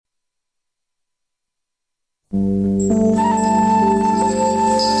One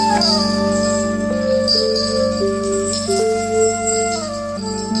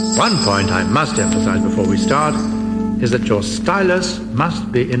point I must emphasize before we start is that your stylus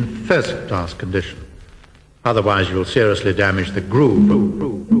must be in first-class condition. Otherwise you will seriously damage the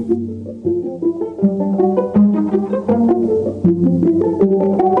groove.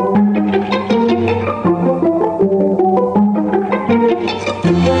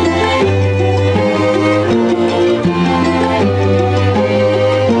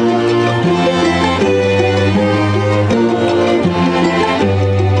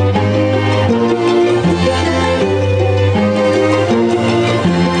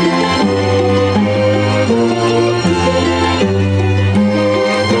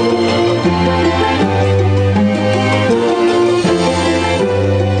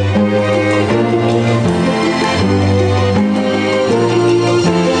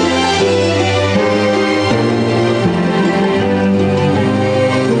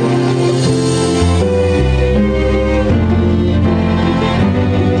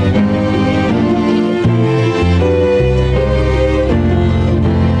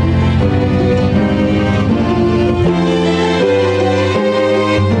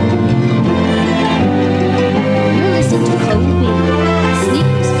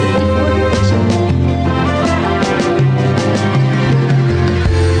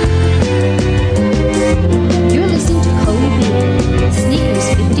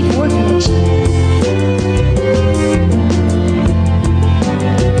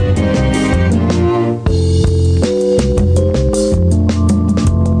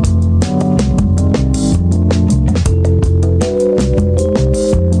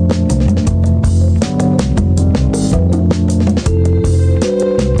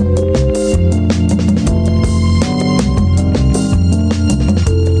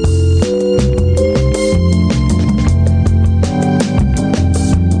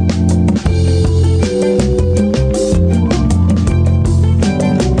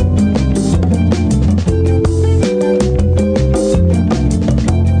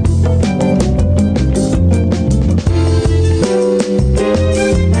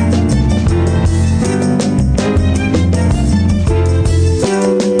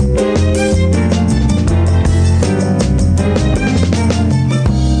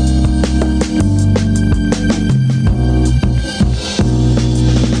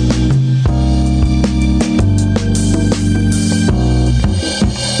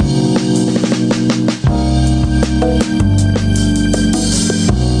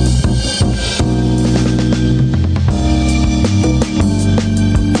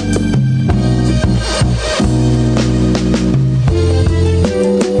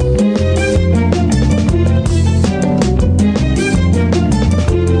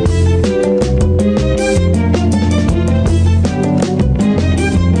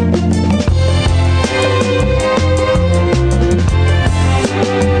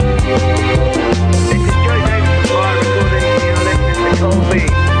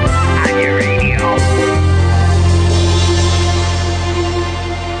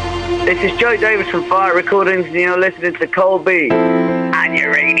 This is Joe Davis from Fire Recordings, and you're listening to Colby on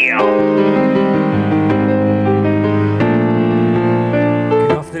your radio.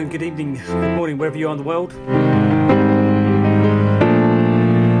 Good afternoon, good evening, good morning, wherever you are in the world.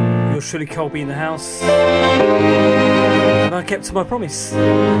 You're surely Colby in the house, and I kept to my promise.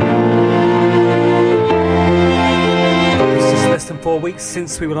 It's just less than 4 weeks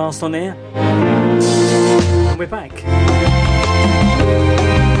since we were last on air, and we're back.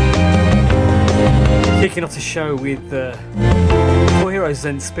 Kicking off the show with Four Heroes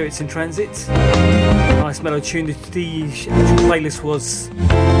and Spirits in Transit. Nice mellow tune. The actual playlist was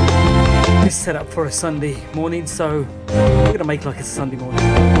just set up for a Sunday morning, so we're going to make like it's a Sunday morning.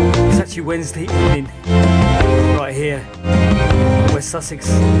 It's actually Wednesday evening right here in West Sussex.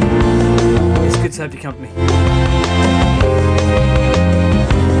 It's good to have your company.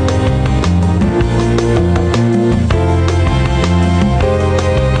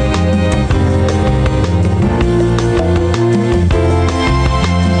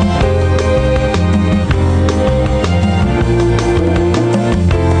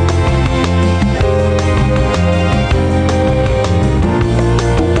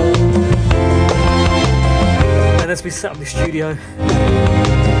 As we set up the studio, we're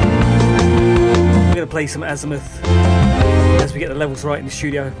going to play some Azimuth as we get the levels right in the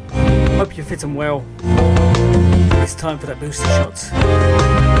studio. Hope you fit them well. It's time for that booster shot.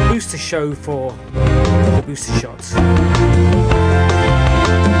 Booster show for the booster shots.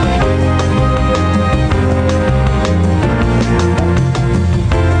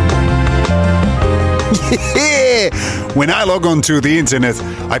 When I log on to the internet,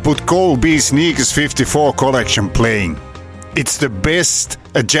 I put Cole B Sneakers 54 collection playing. It's the best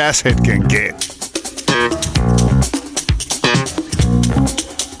a jazz head can get.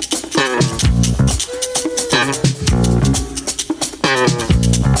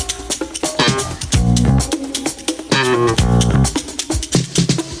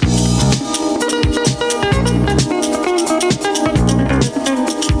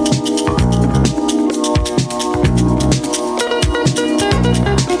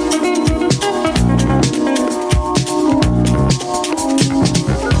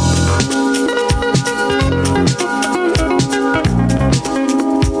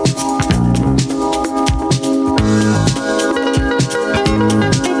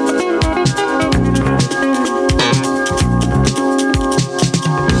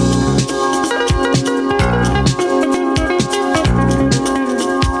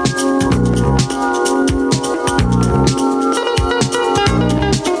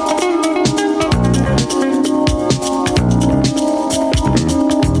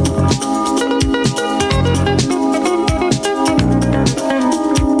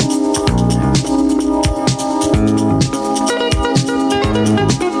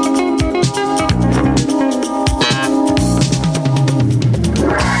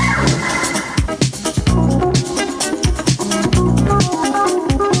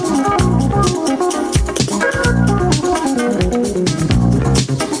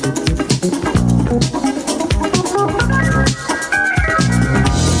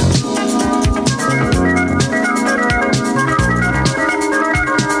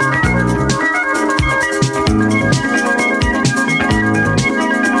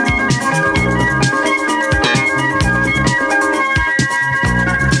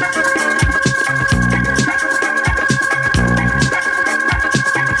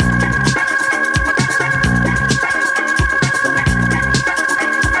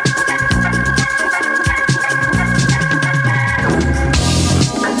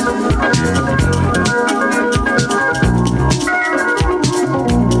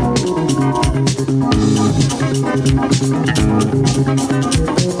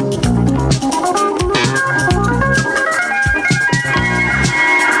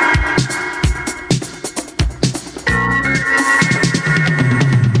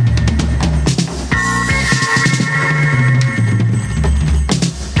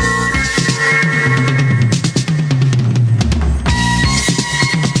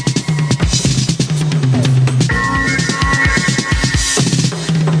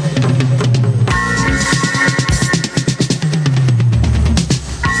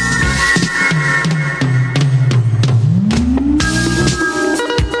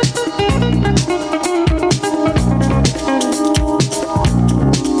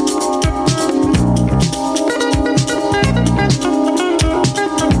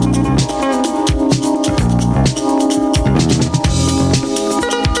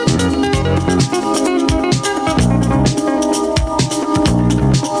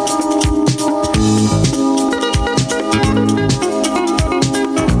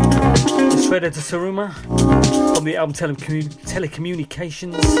 To Saruma from the album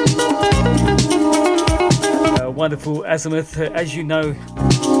Telecommunications. Wonderful Azimuth, as you know,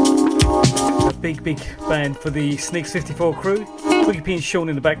 a big band for the Sneaks 54 crew. Boogie P and Sean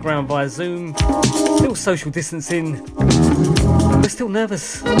in the background via Zoom. Still social distancing. We're still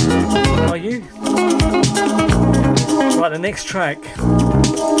nervous. Are you? Right, the next track,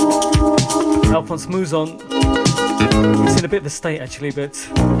 Alphonse Mouzon. It's in a bit of a state actually, but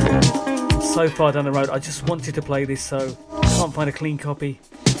so far down the road, I just wanted to play this, so I can't find a clean copy.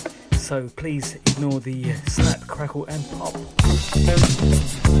 So please ignore the snap, crackle, and pop.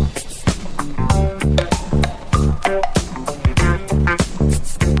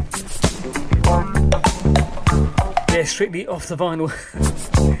 Yeah, strictly off the vinyl.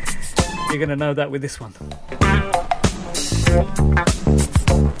 You're gonna know that with this one.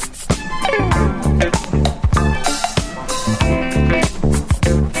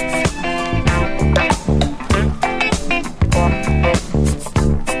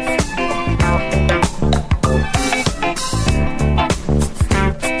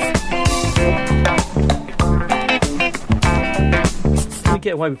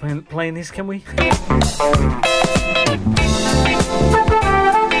 Get away with playing this, can we?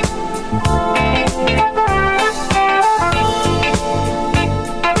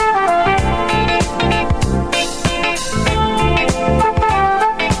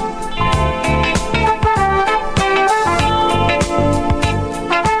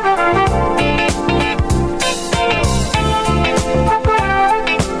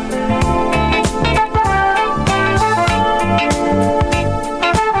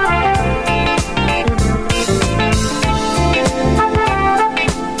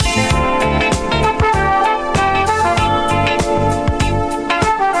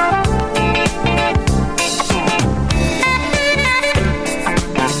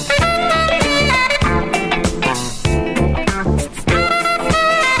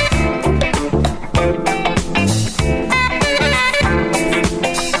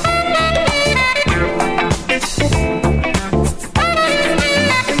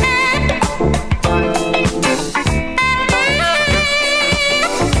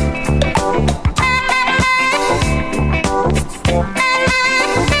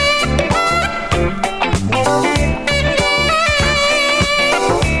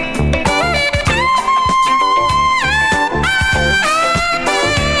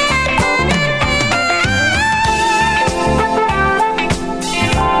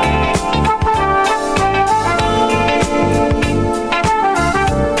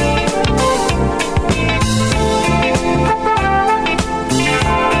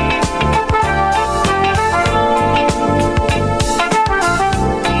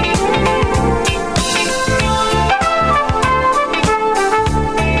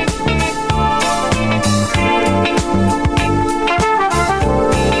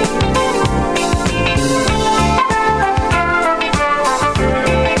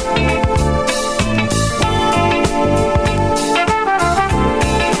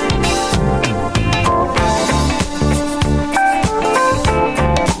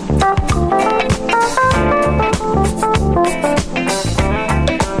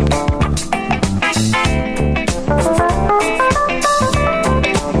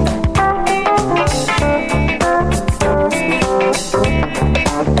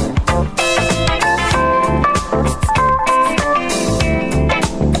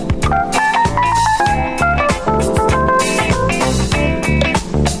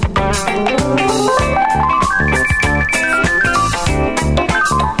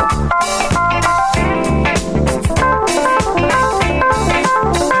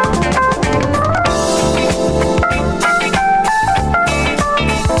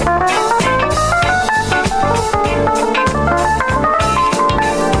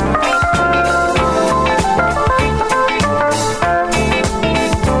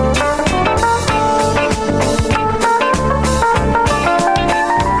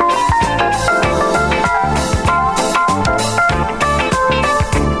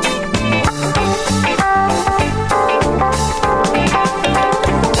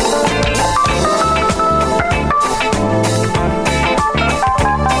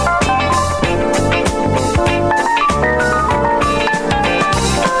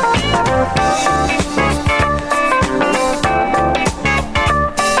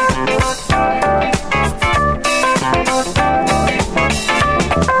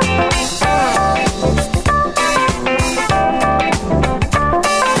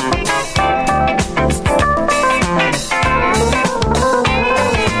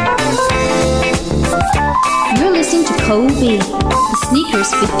 Kobe, the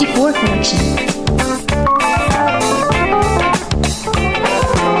Sneakers 54 collection.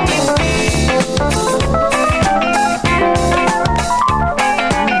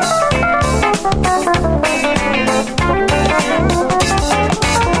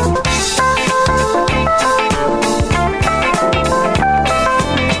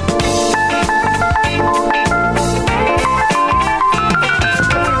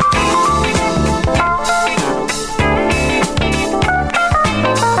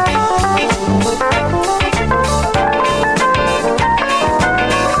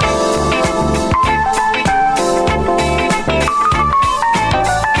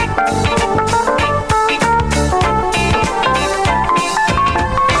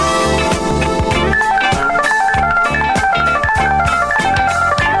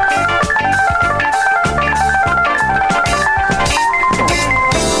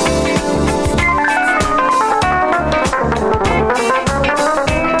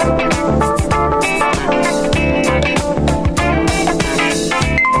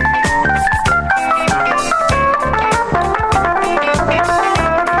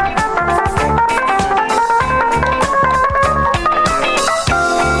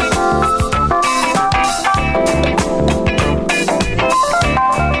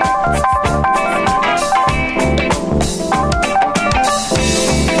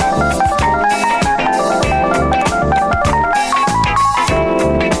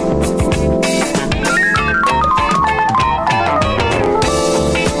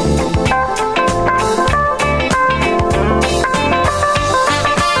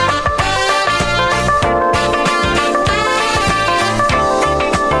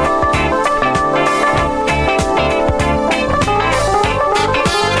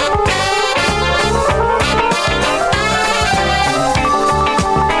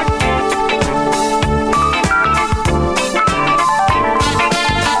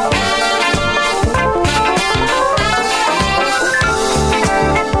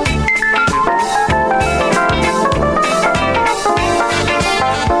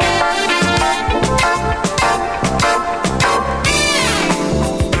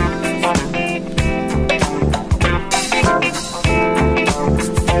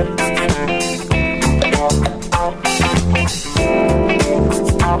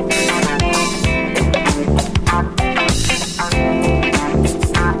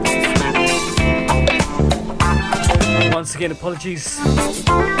 Again, apologies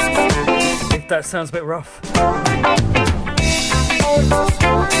if that sounds a bit rough.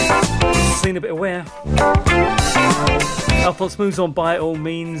 Seen a bit of wear. Alphonse Mouzon by all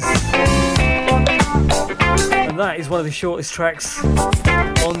means. And that is one of the shortest tracks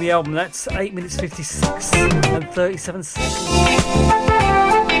on the album. That's 8 minutes 56 and 37 seconds.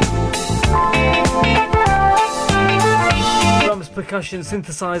 Drums, percussion,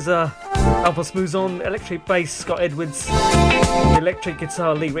 synthesizer, Alphonse Mouzon, electric bass, Scott Edwards, electric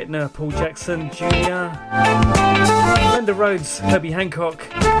guitar, Lee Ritner, Paul Jackson Jr., Fender Rhodes, Herbie Hancock,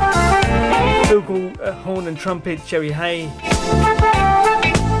 Google horn and trumpet, Jerry Hay,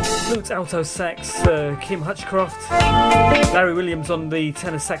 flute, alto sax, Kim Hutchcroft, Larry Williams on the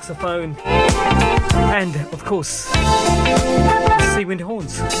tenor saxophone, and of course, Seawind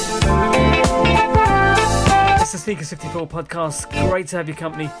horns. It's the Sneakers 54 podcast. Great to have your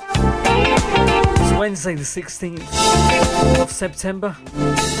company. It's Wednesday the 16th of September.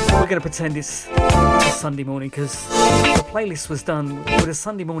 We're going to pretend it's a Sunday morning because the playlist was done with a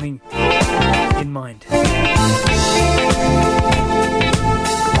Sunday morning in mind.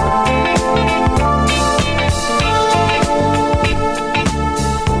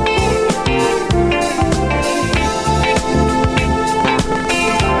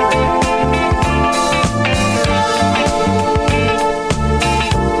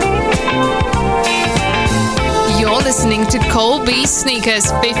 Listening to Colby Sneakers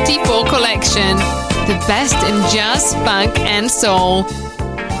 54 collection, the best in jazz, funk and soul.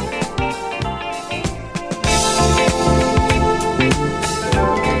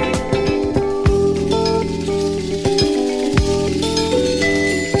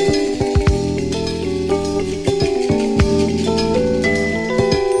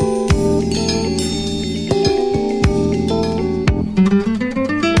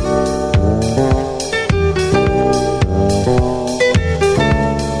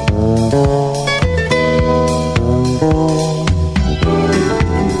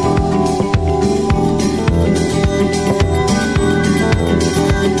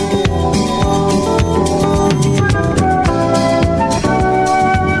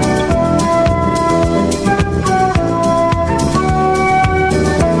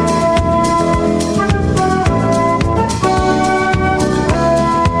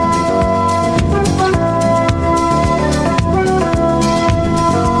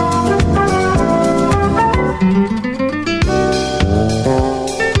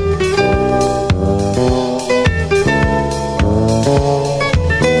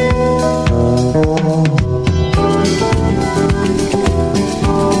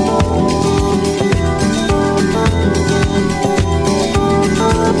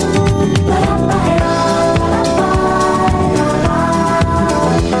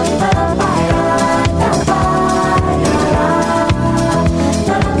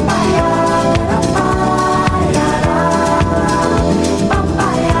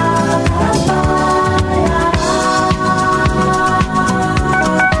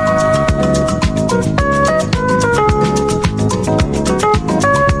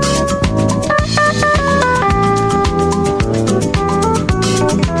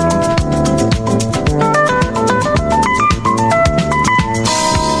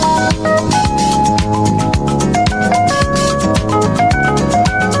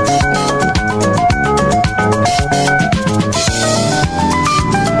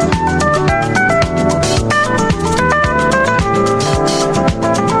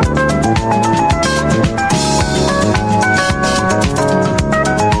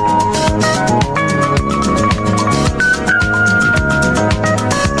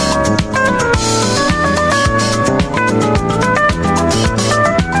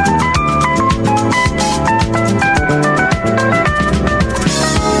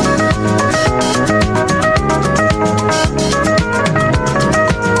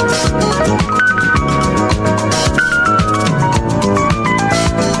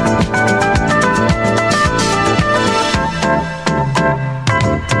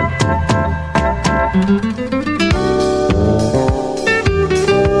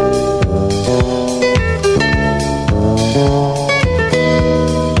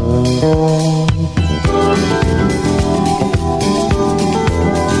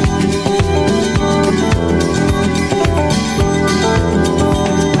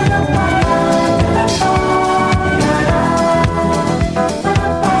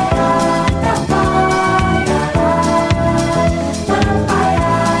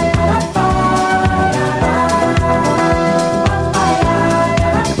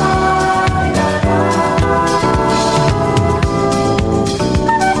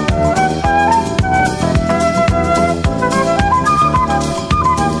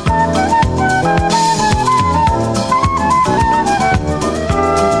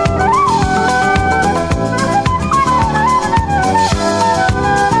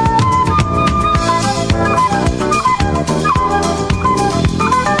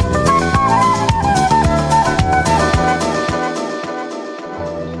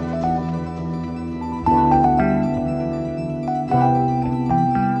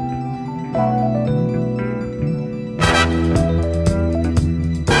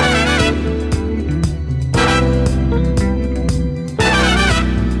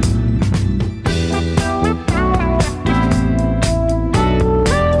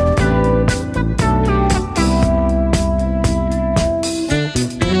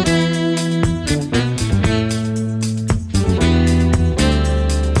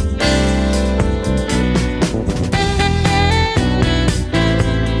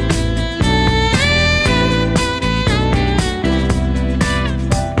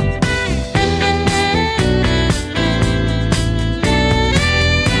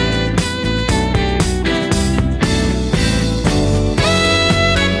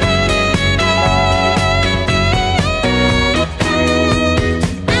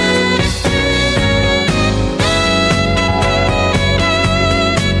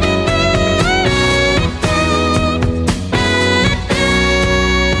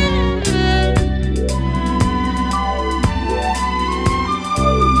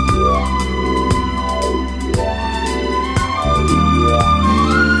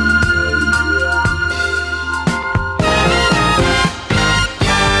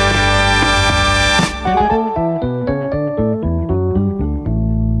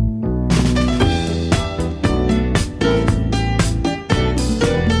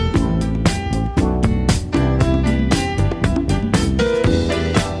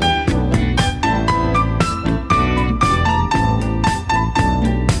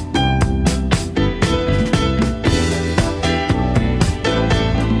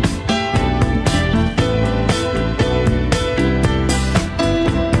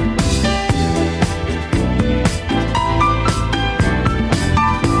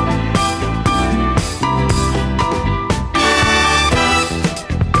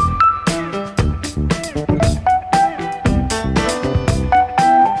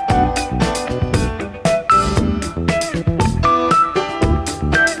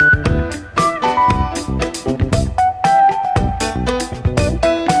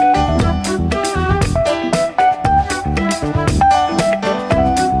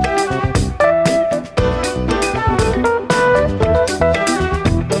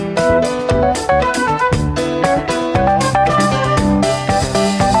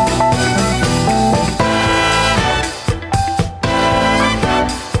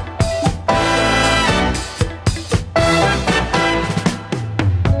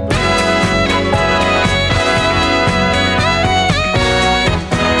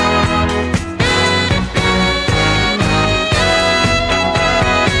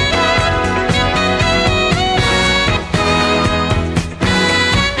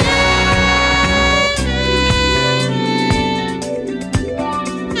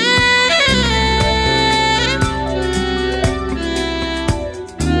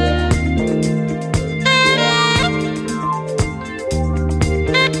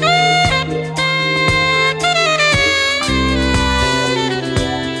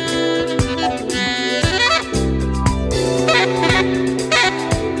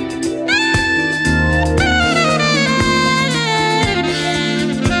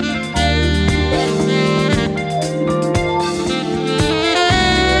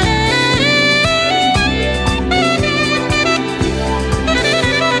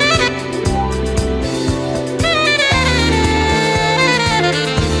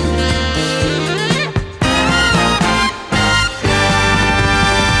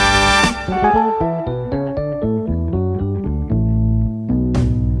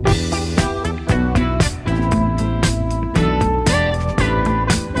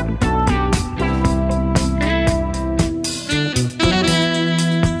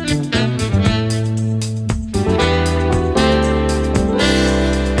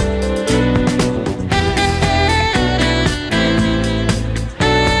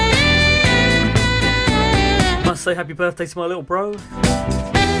 happy birthday to my little bro,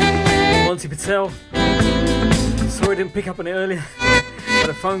 Monty Patel. Sorry I didn't pick up on it earlier. Had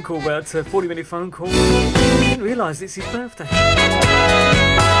a phone call, about a 40-minute phone call. Didn't realise it's his birthday.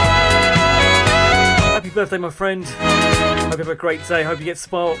 Happy birthday, my friend. Hope you have a great day. Hope you get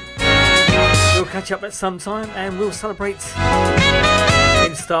spoiled. We'll catch up at some time and we'll celebrate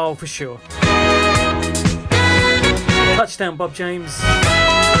in style for sure. Touchdown, Bob James.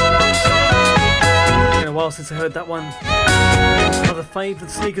 Been a while since I heard that one. Another fave of the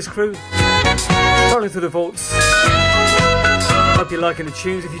Sneakers crew. Rolling through the vaults. Hope you're liking the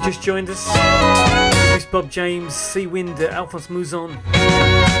tunes if you just joined us. Miss Bob James, Sea Wind, Alphonse Mouzon,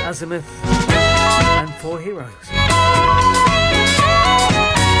 Azimuth, and 4 Heroes.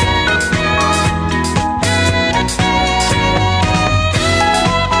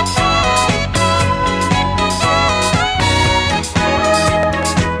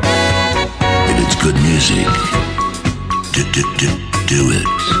 If it's good music, do it.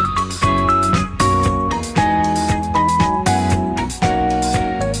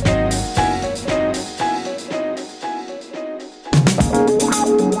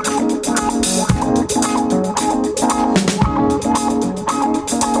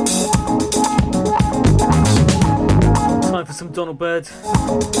 Some Donald Byrd,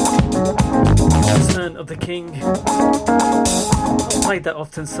 Turn of the King. I've played that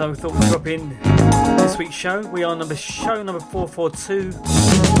often, so thought we'd drop in this week's show. We are show number 442,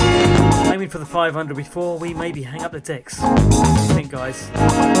 aiming for the 500 before we maybe hang up the decks. What do you think, guys?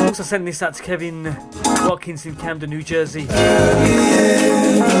 Also sending this out to Kevin Watkins in Camden, New Jersey.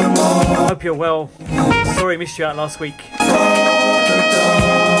 Hope you're well. Sorry I missed you out last week.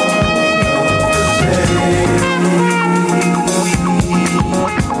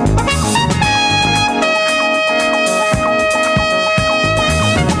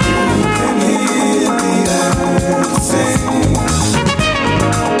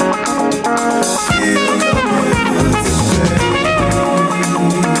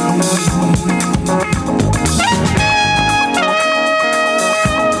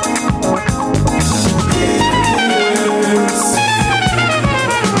 Yes.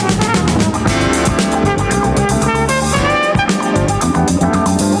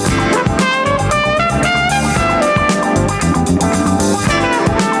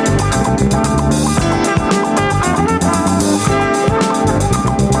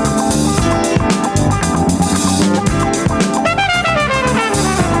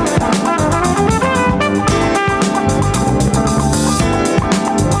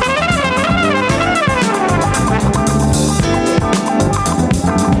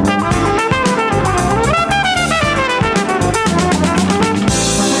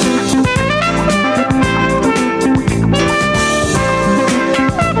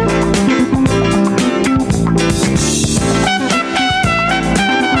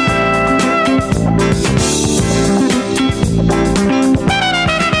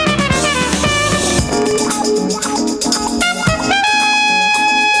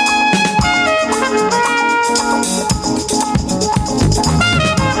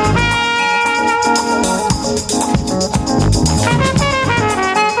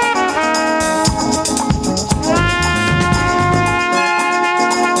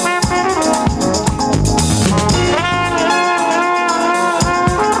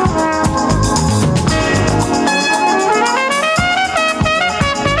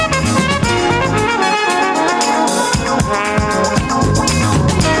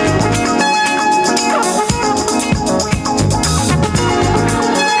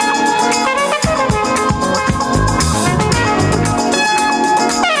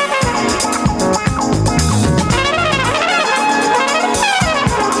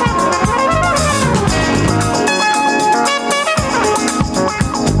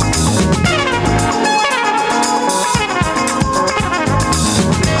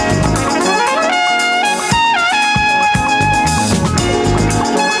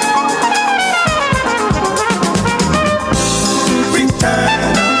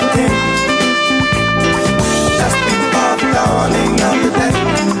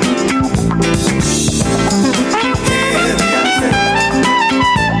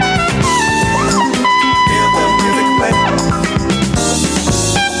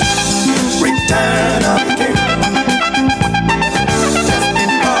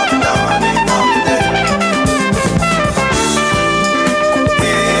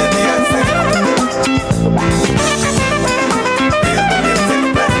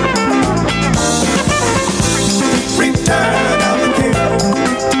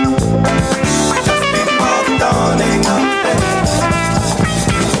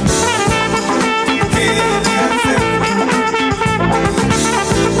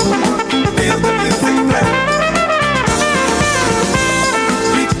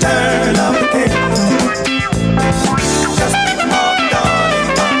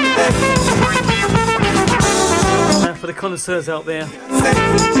 connoisseurs out there,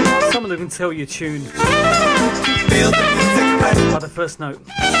 someone who can tell you a tune by the first note.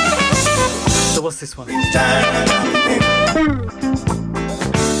 So what's this one?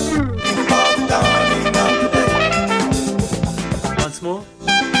 Once more.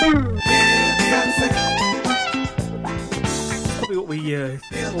 Probably what we all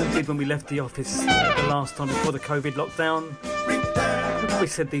did when we left the office the last time before the COVID lockdown. We probably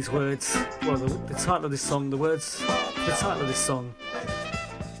said these words. Well, the title of this song, the words, the title of this song.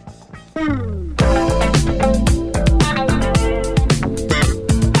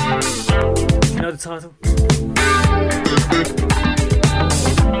 You know the title?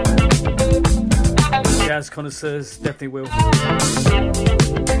 Jazz connoisseurs definitely will.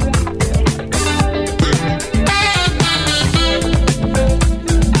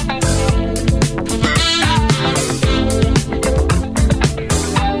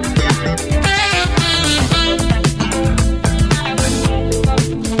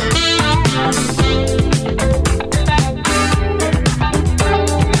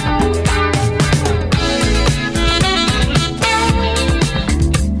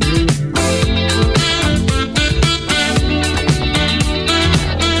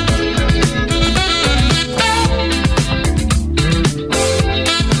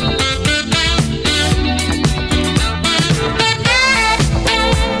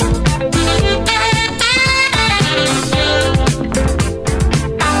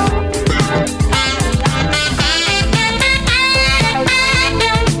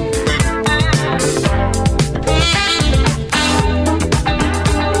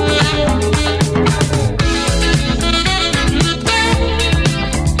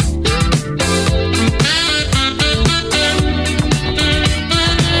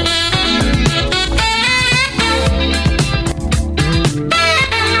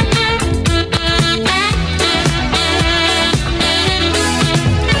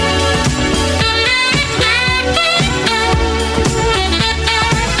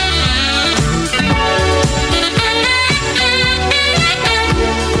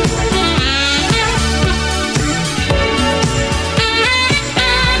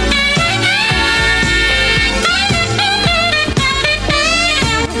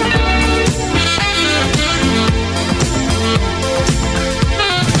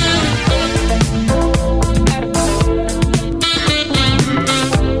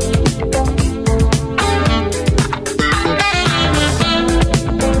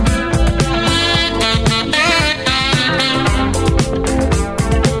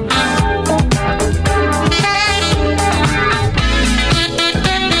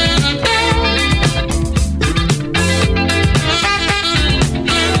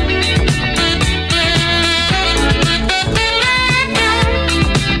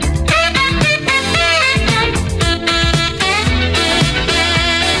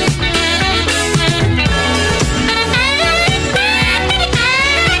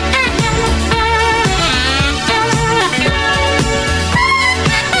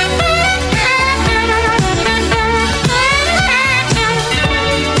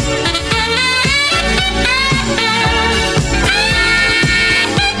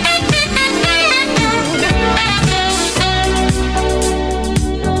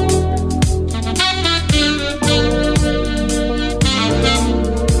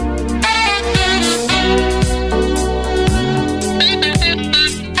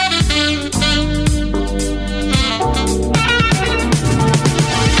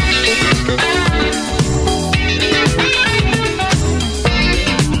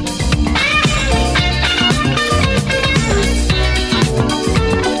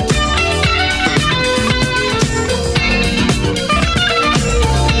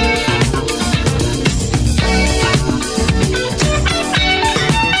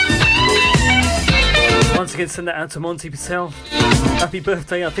 Send that out to Monty Patel. Happy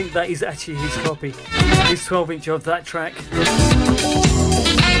birthday. I think that is actually his copy. His 12-inch of that track.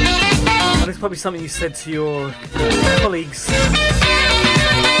 And it's probably something you said to your colleagues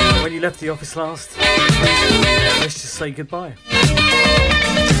when you left the office last. Let's just say goodbye.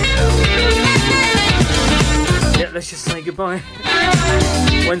 Yeah, let's just say goodbye.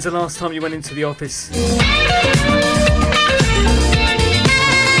 When's the last time you went into the office?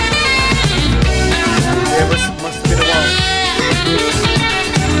 Yeah, must have been a while.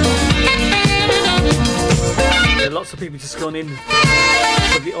 There are lots of people just gone in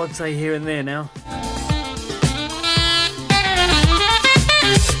for the odd day here and there now.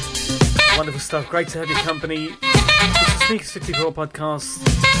 Wonderful stuff. Great to have your company. It's the Sneakers 54 podcast.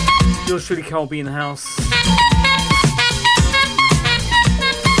 Yours truly, Colby, in the house.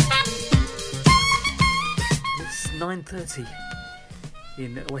 It's 9:30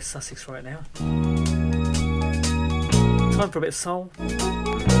 in West Sussex right now. Time for a bit of soul.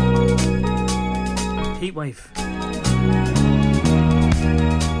 Heatwave.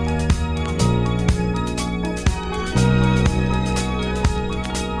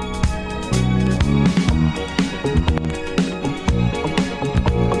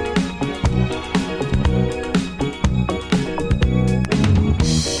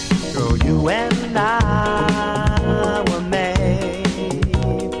 You and I were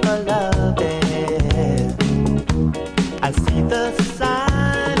made for loving. I see the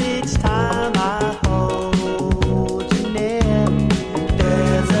sign each time I hold you near.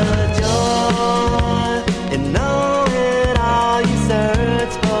 There's a joy in knowing all you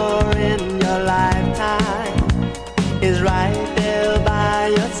search for in your lifetime is right there by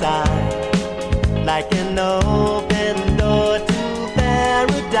your side, like an open door to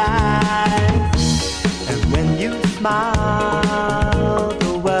paradise. And when you smile,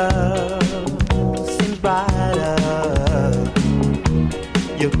 the world seems brighter.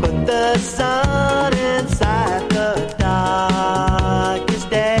 You put the sun inside the darkest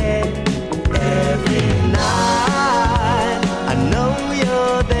day. Every night I know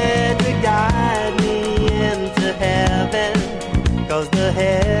you're there to guide me into heaven, 'cause the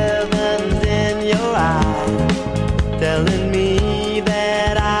heaven's in your eyes, telling me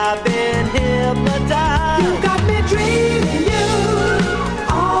that I've been hypnotized. You got me dreaming you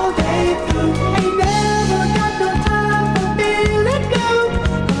all day through. Ain't never got no time for feeling blue,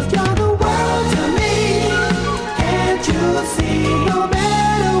 'cause you're the world to me. Can't you see? No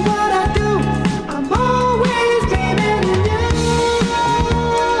matter what I do, I'm always dreaming you.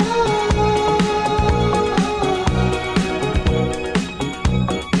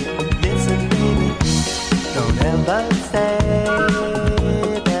 Listen, baby, don't ever say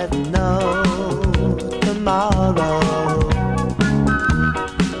there's no tomorrow,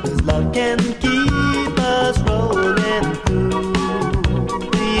 'cause love can keep us rolling through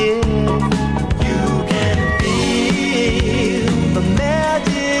the years. You can feel the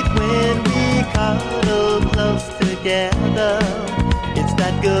magic when we cuddle close together. It's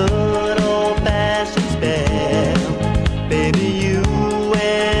that good old-fashioned spell. Baby, you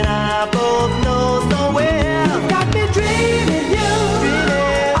and I both know so well. Got me dreaming you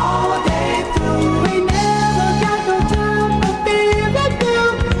all day through. Ain't never got no time for feeling blue,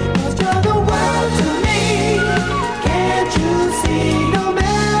 'cause you're the world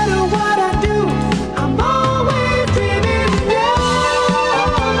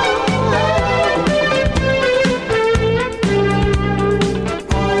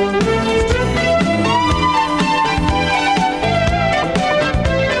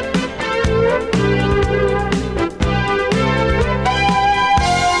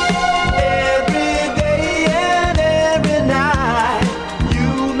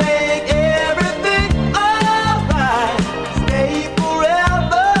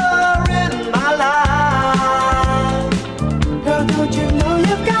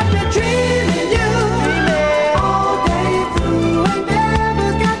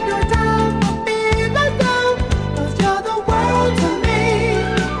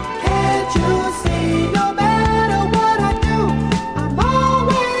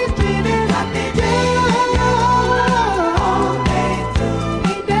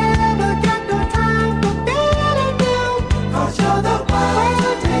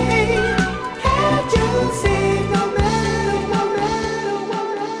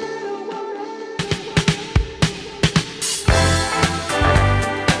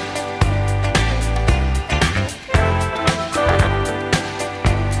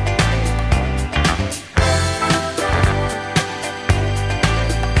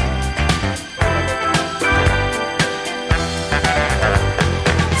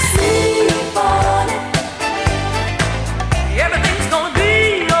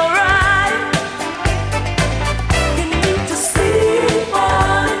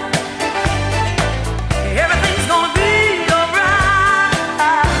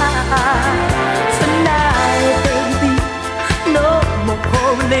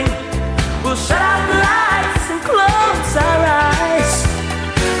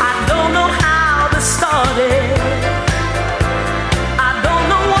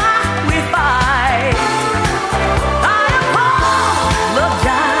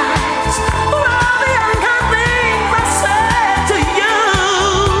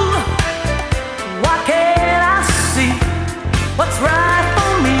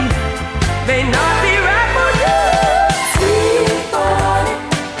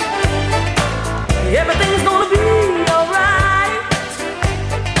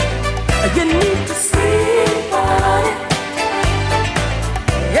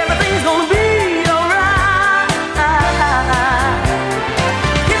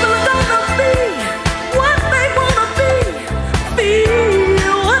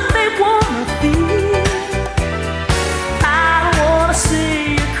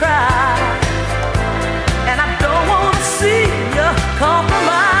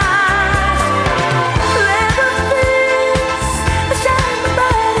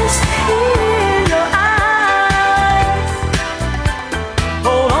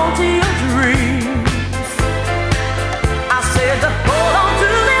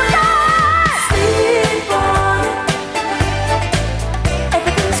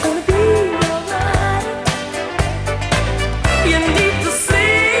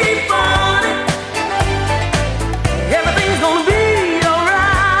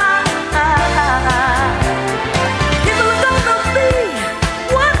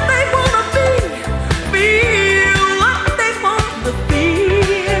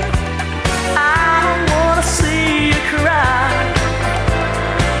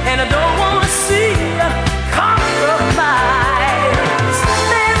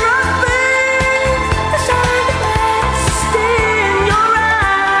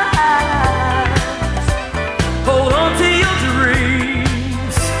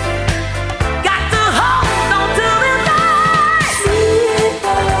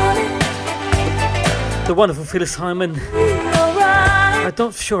The wonderful Phyllis Hyman. I'm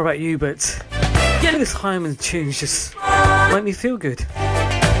not sure about you, but Phyllis Hyman's tunes just make me feel good.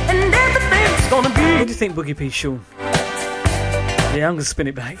 What do you think, Boogie P. Sean? Yeah, I'm gonna spin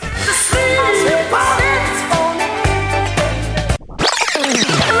it back.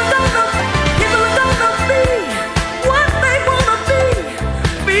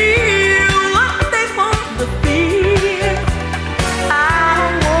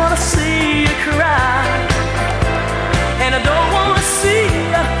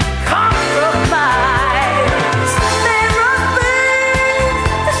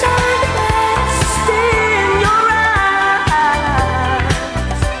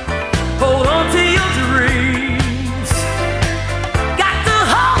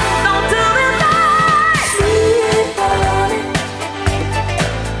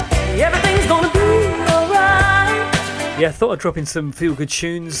 Yeah, I thought I'd drop in some feel-good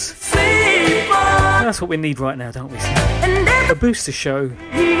tunes. That's what we need right now, don't we? A booster show.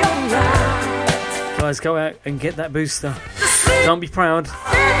 Guys, go out and get that booster. Don't be proud.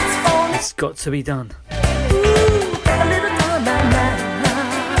 It's got to be done.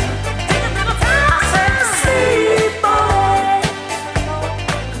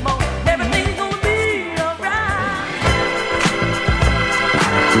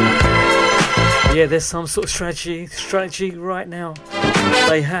 Yeah, there's some sort of strategy right now.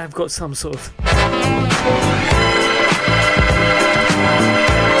 They have got some sort of...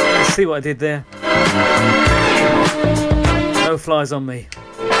 Let's see what I did there. No flies on me.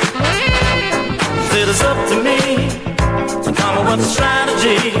 It's up to me to come up with a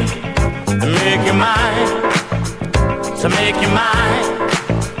strategy to make you mine, to make you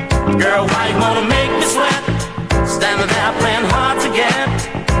mine. Girl, why you wanna make me sweat? Standing there playing hard to get.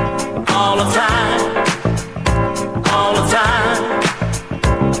 All the time, all the time.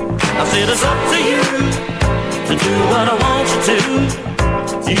 I said it's up to you to do what I want you to.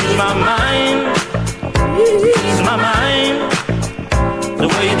 Use my mind, use my mind. The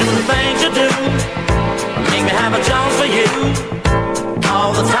way you do the things you do, make me have a chance for you.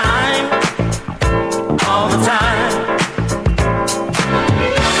 All the time, all the time.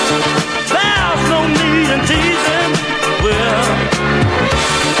 There's no need in teasing. Well,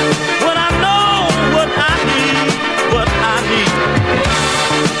 when I know what I need,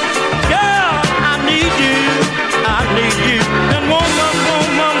 girl, I need you, and woman,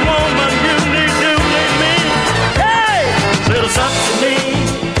 you need me. Hey, so it's up to me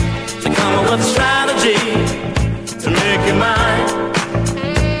to come up with a strategy to make you mine,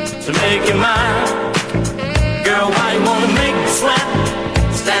 to make you mine. Girl, why you wanna make me sweat?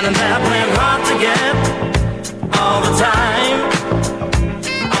 Standing there playing hard to get all the time.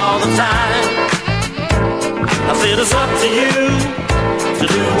 All the time. I said it's up to you to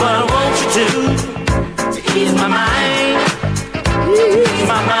do what I want you to ease my mind, ease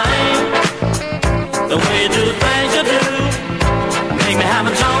my mind. The way you do the things you do, make me have a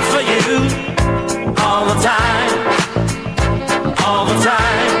chance for you. All the time, all the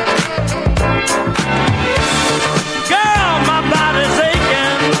time. Girl, my body's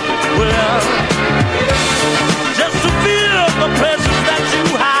aching, well, just to feel the presence that you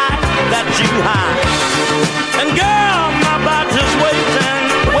hide. And girl, my body's waiting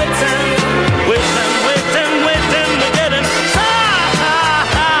to get inside.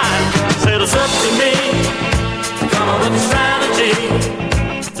 Said it's up to me to come up with a strategy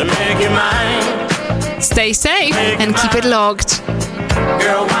to make you mine. Stay safe and keep it locked.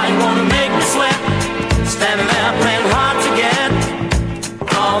 Girl, why you wanna make me sweat? Standing there playing hard to get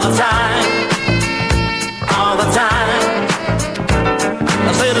all the time, all the time.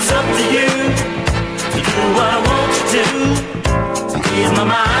 I said it's up to you to do what I want you to ease my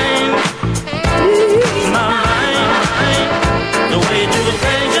mind, ease my mind. The way you do the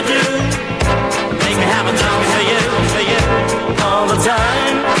things you do, make me have a chance for you, all the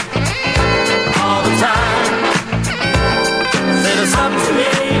time, all the time. Said it's up to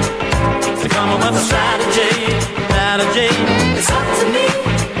me to come up with a strategy. It's up to me,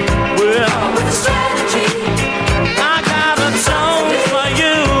 well, with a strategy. I got a Jones for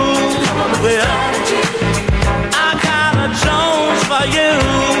you. Well, I got a Jones for you.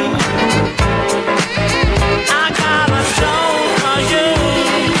 I got a Jones for you.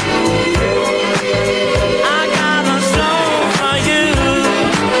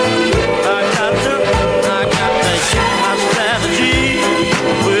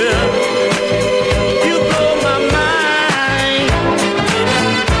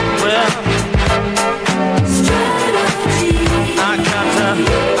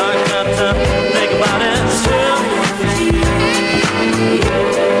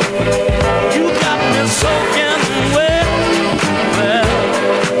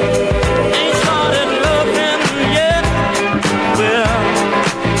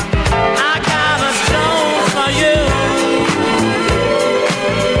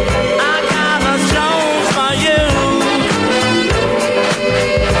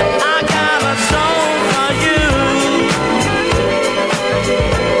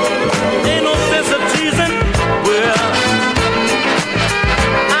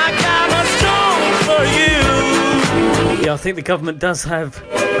 think the government does have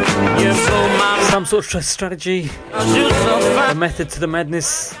some sort of strategy, a method to the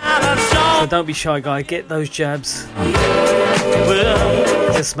madness. So don't be shy, guy. Get those jabs.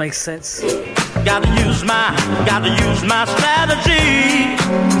 It just makes sense. Gotta use my strategy.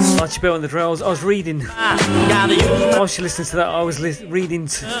 Archibald and the Drells. I was reading. Whilst you listening to that, I was reading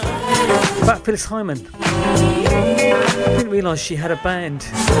about Phyllis Hyman. I didn't realise she had a band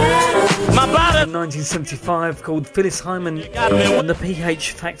in 1975 called Phyllis Hyman and the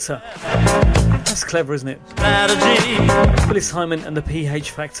PH Factor. That's clever, isn't it? Phyllis Hyman and the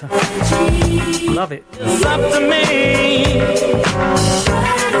PH Factor. Love it. It's up to me.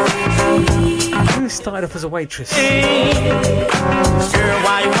 Who started off as a waitress? Girl,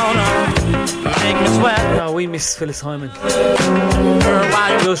 why you wanna make me sweat? Oh, we miss Phyllis Hyman. Girl,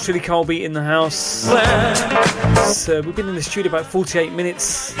 why you Yours truly, Colby, in the house. sweat? So we've been in the studio about 48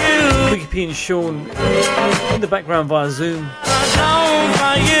 minutes. Quiggy P and Sean in the background via Zoom. Alone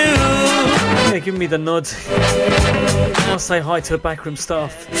for you. Yeah, give me the nod. I'll say hi to the backroom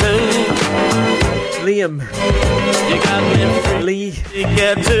staff. Liam, You got me free Lee, to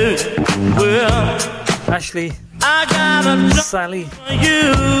get to. Well, Ashley, I gotta Sally, for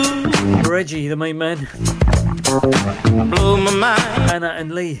you. Reggie, the main man, Blow my mind. Anna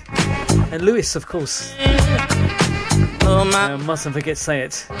and Lee, and Lewis, of course. Blow my Mustn't forget to say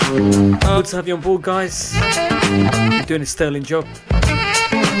it. Good to have you on board, guys. You're doing a sterling job.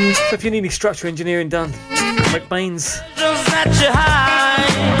 So if you need any structural engineering done, McBain's just set you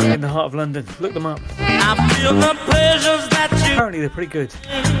high. in the heart of London. Look them up. I feel the pleasures that you. Apparently they're pretty good.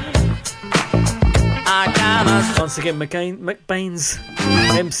 I gotta Once again, McBain's,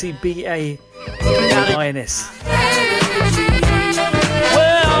 MCBAINS.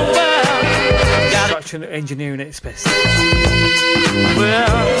 well, Structural engineering at its best.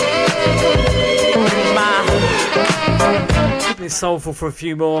 Keeping it soulful for a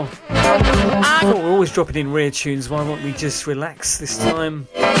few more. I thought we're always dropping in rare tunes. Why won't we just relax this time?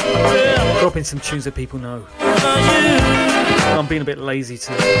 Drop in some tunes that people know. I'm being a bit lazy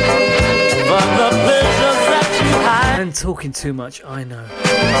too. And talking too much, I know.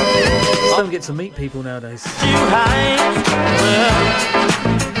 Just don't get to meet people nowadays.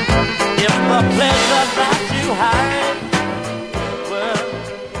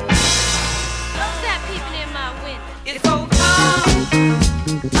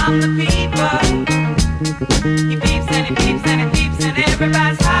 I'm the people. He peeps and he peeps and he peeps in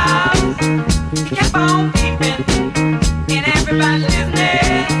everybody's house. He kept on peeping in everybody's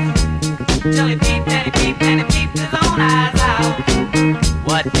business till he peeped and he peeped and he peeped his own eyes out.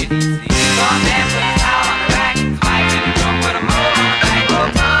 What did he see? Saw a man with his towel on the rack, his wife in a trunk with a mole on the back.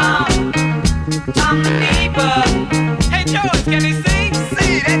 Oh, Tom the people. Hey George, can he sing?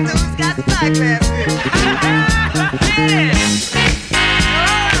 See, that dude's got the black man. Yeah.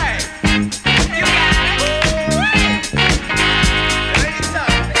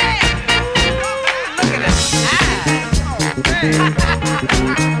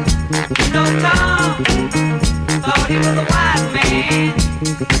 He was a wise man,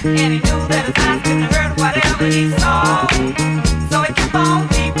 and he knew that his eyes couldn't hurt whatever he saw. So he kept on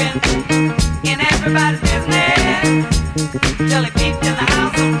peeping in everybody's business till he peeped in the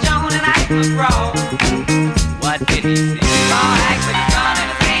house of Joan and Ike McGraw. What did he see? He saw Ike with his gun in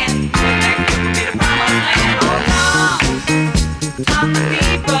his hand. His next would be the promised land. Oh, Tom the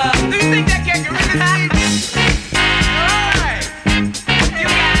people. Do you think that cat can really see?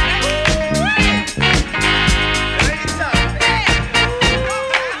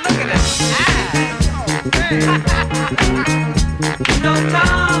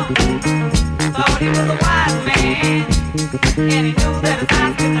 He was a wise man, and he knew that his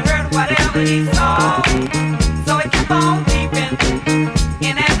eyes couldn't hurt whatever he saw. So he kept on peeping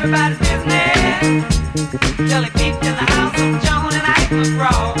in everybody's business till he peeped in the house of Joan and Ike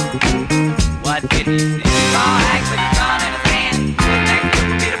McGraw. What did he see? He saw Ike with his gun in his hand. His next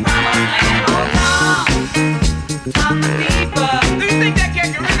would be the promised land. Oh, Tom the people. Do you think that cat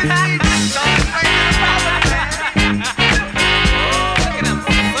can really see?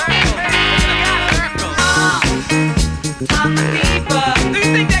 I'm the people. Do you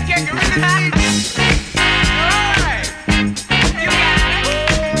think that cat can really see? Alright. You got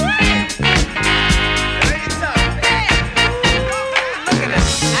it. Look at his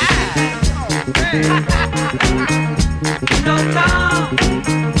eyes. You know Tom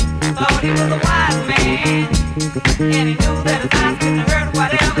thought he was a wise man, and he knew that his eyes couldn't hurt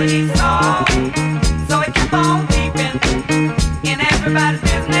whatever he saw. So he kept on peeping in everybody's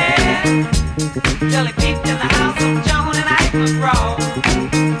business till he peeped in the house of Joan and Ike McGraw.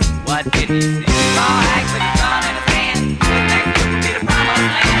 What did he see? He saw Ike with his gun in his hand.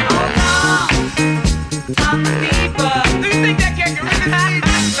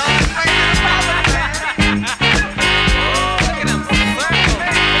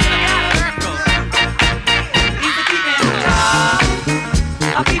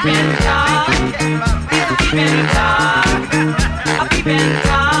 peeping Tom. He's a peeping Tom. A peeping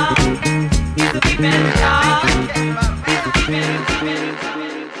Tom. He's a peeping Tom.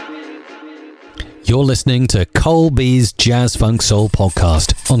 You're listening to Colby's Jazz Funk Soul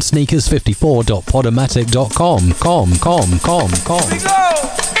podcast on sneakers54.podomatic.com.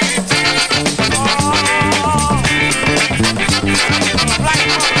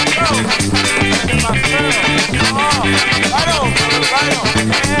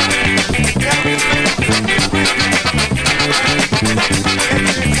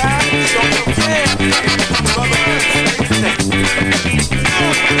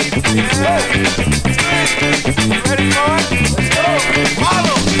 Ready for it? Let's go.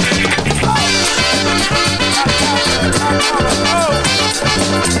 Follow. All right.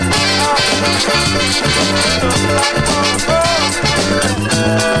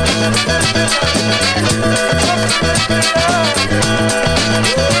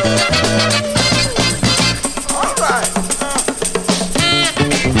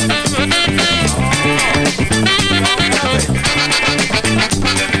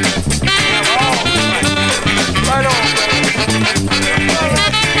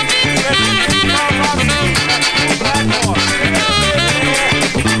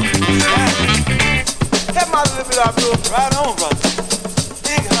 Right on, brother.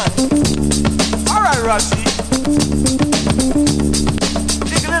 Big honey. All right, Rashid.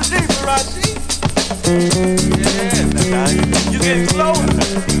 Dig a little deeper, Rashid. Yeah, that's right. You getting closer.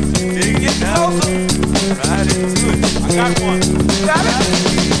 You get closer. Right into it. I got one. Got it?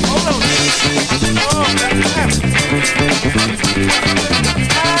 Hold on. Oh, that's happening.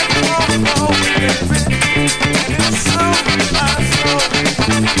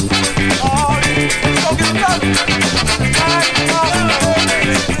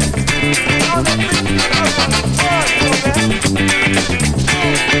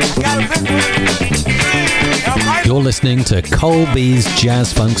 You're listening to Colby's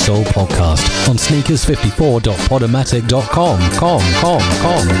Jazz Funk Soul podcast on sneakers54.podomatic.com.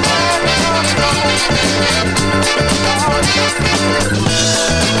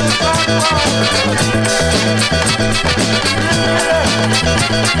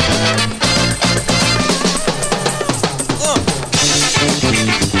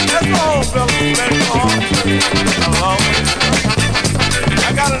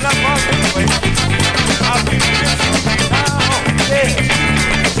 I got enough money anyway. I'll be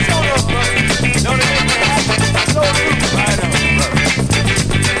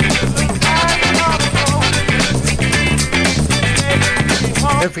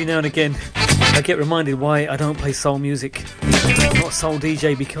Every now and again, I get reminded why I don't play soul music, not soul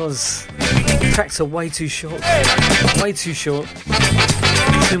DJ, because the tracks are way too short. Way too short.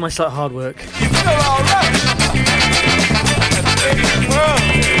 Too much like hard work.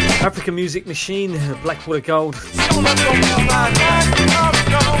 African Music Machine, Blackwater Gold.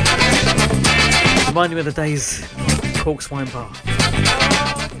 Reminding me of the days Cork's Wine Bar.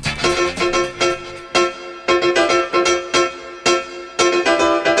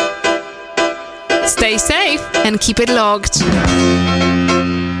 Stay safe and keep it logged.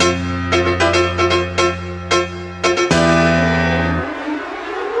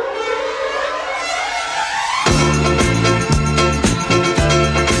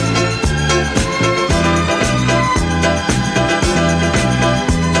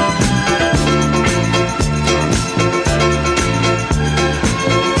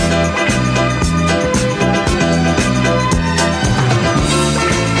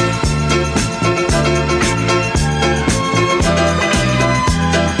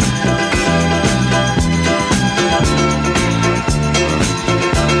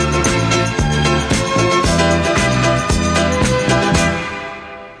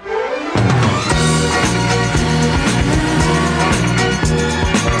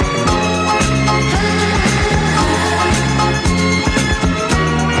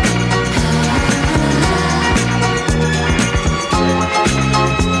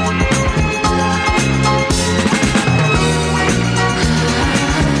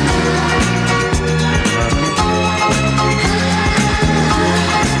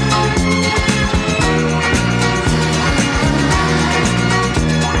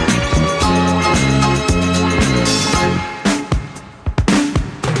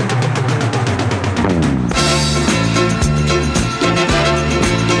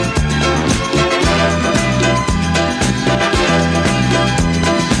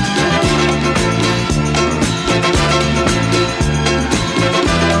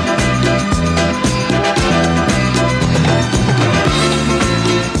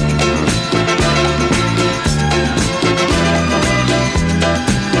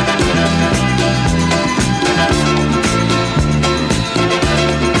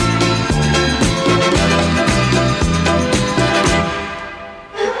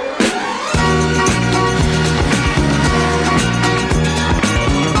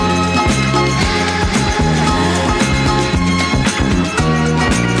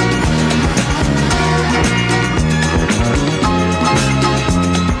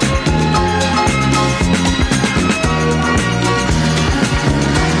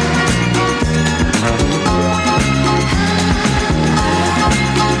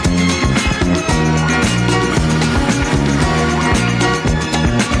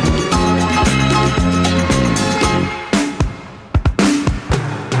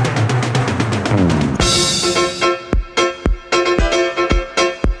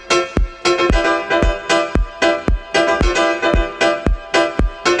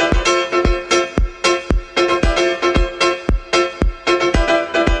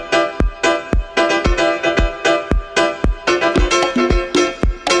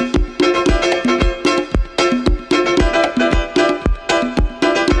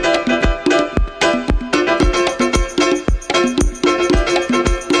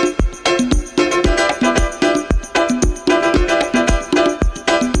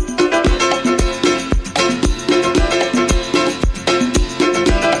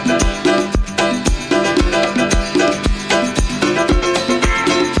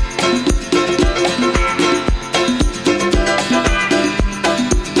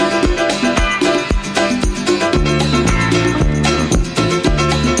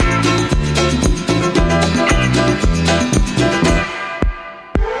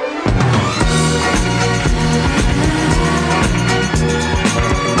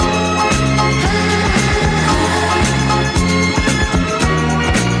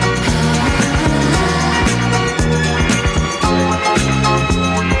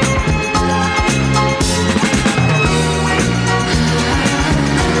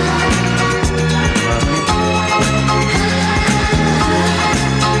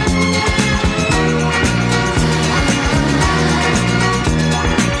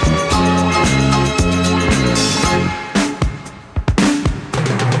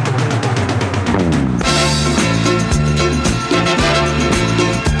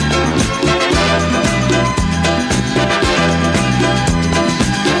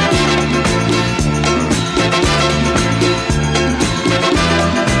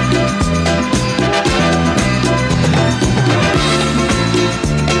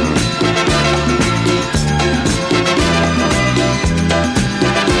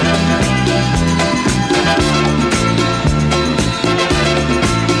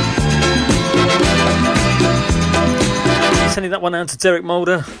 Sending that one out to Derek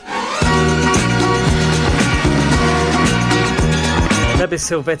Mulder. Lebis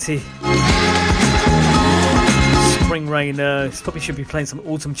Silvetti. Spring Rain. Probably should be playing some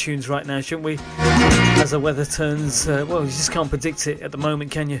autumn tunes right now, shouldn't we? As the weather turns, well, you just can't predict it at the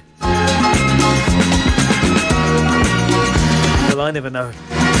moment, can you? Well, I never know.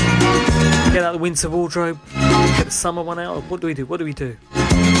 Get out the winter wardrobe, get the summer one out. What do we do? What do we do?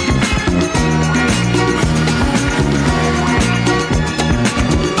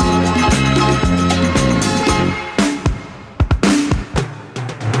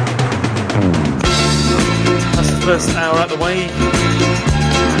 That's the first hour out the way.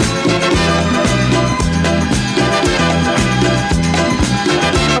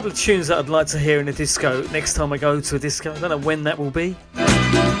 A couple of tunes that I'd like to hear in a disco next time I go to a disco. I don't know when that will be.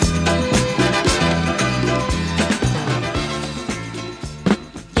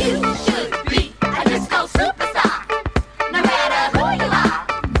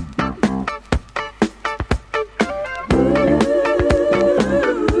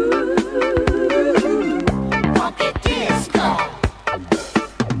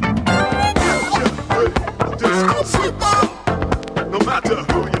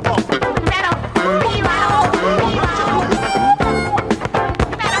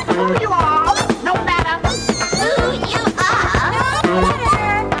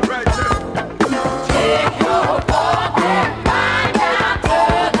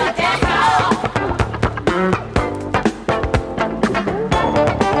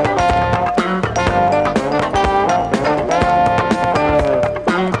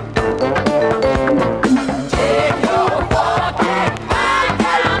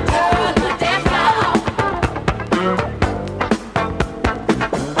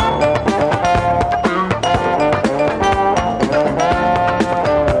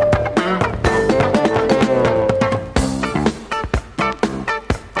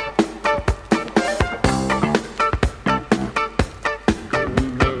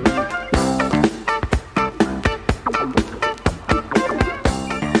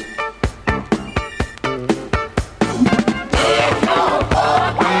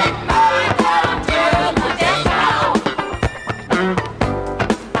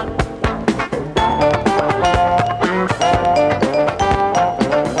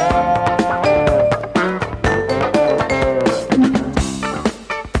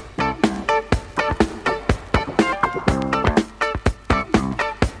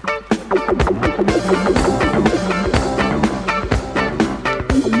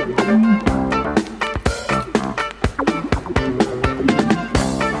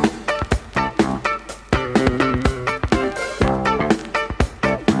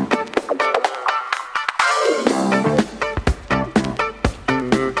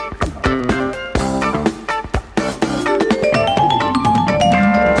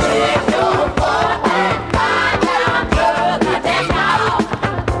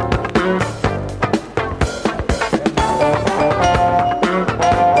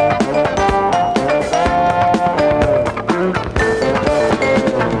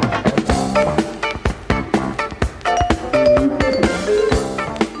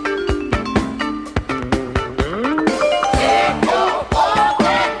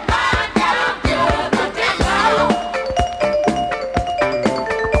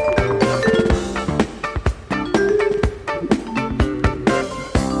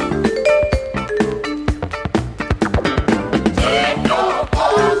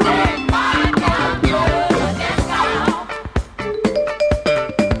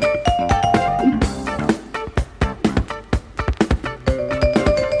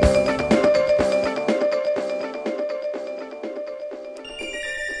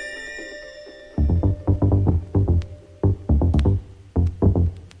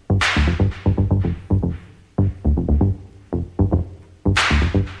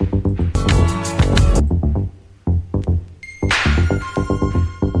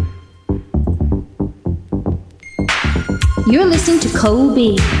 You're listening to Cole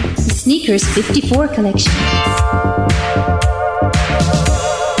B, the Sneakers 54 collection.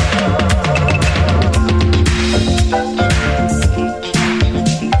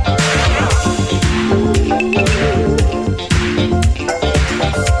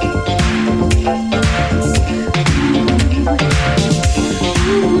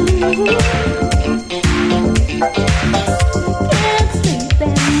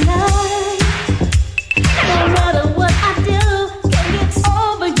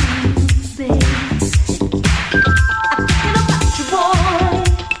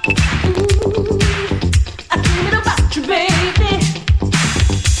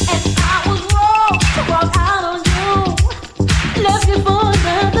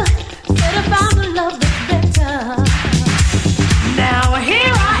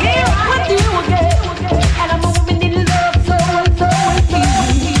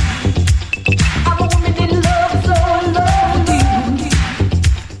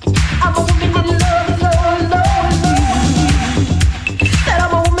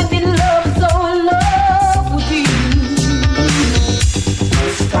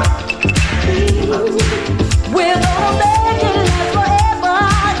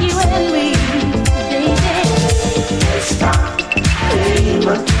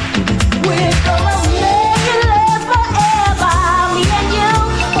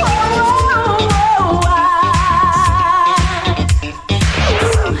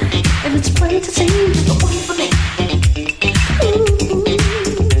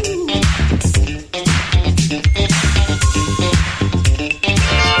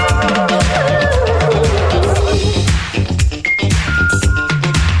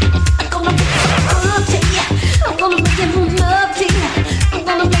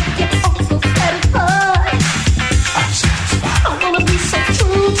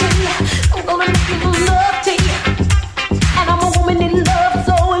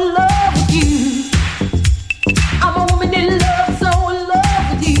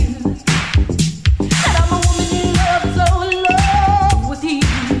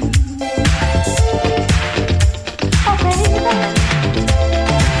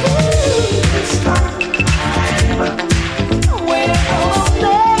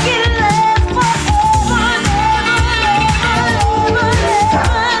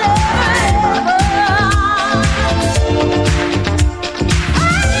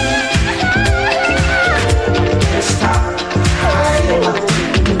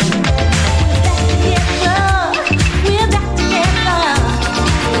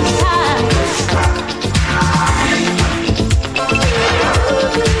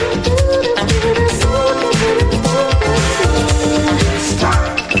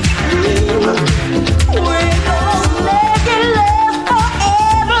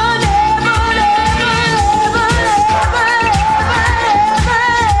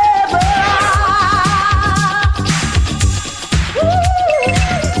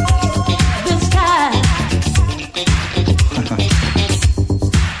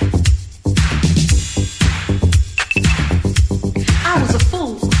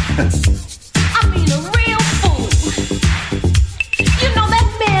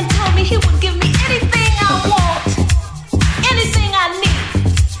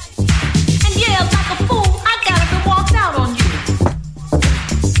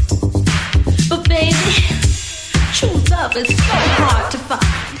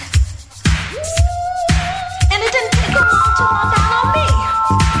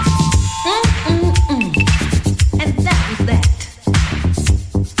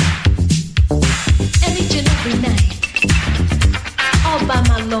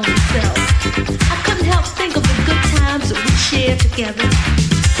 own self. I couldn't help think of the good times that we shared together.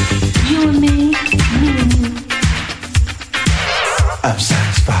 You and me and you. I'm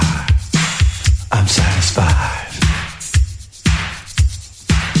satisfied. I'm satisfied.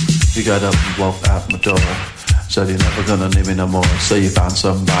 You got up and walked out my door. Said you're never gonna need me no more. So you found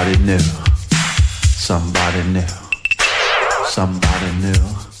somebody new. Somebody new. Somebody new.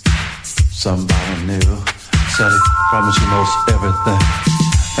 Somebody new. Said he promised you most everything.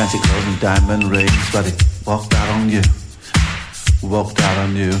 Fancy clothes and diamond rings. But he walked out on you. Walked out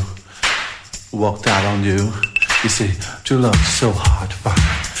on you. Walked out on you. You see, true love is so hard to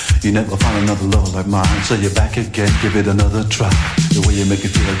find. You never find another love like mine. So you're back again, give it another try. The way you make me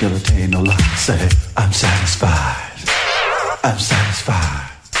feel, guillotine, no lie. Say, I'm satisfied. I'm satisfied.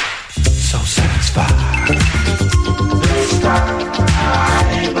 So satisfied. This time.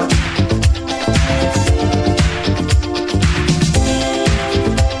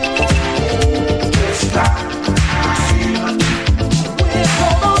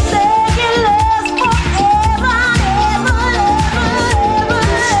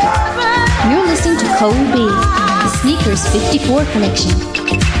 Kobe, the Sneakers 54 collection.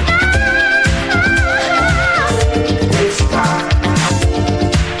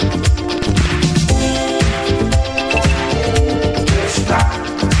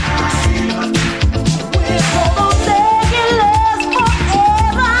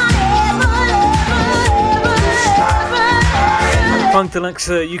 Funk Deluxe,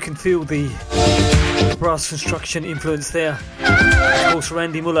 you can feel the brass construction influence there. Of course,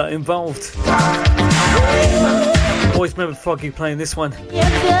 Randy Muller involved. Always remember Foggy playing this one.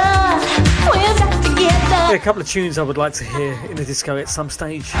 Yeah, a couple of tunes I would like to hear in the disco at some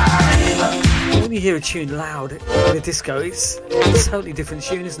stage. When you hear a tune loud in a disco, it's a totally different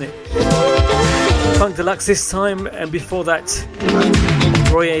tune, isn't it? Funk Deluxe this time, and before that,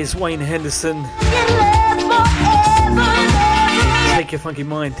 Roy's Wayne Henderson. Take your funky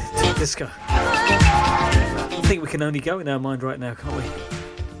mind to the disco. I think we can only go in our mind right now, can't we?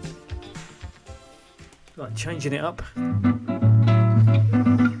 Like changing it up.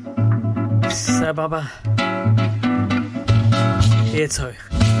 Sababa. Earto.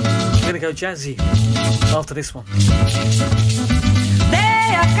 We're gonna go jazzy after this one.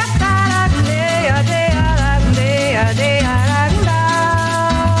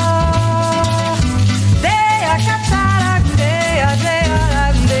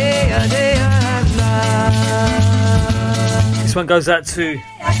 This one goes out to.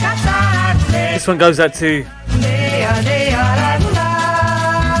 This one goes out to.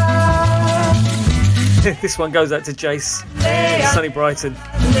 This one goes out to Jace, Sunny Brighton,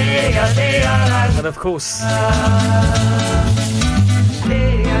 and of course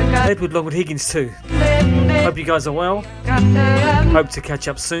Edward Longwood Higgins too. Hope you guys are well. Hope to catch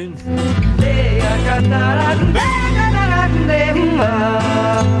up soon.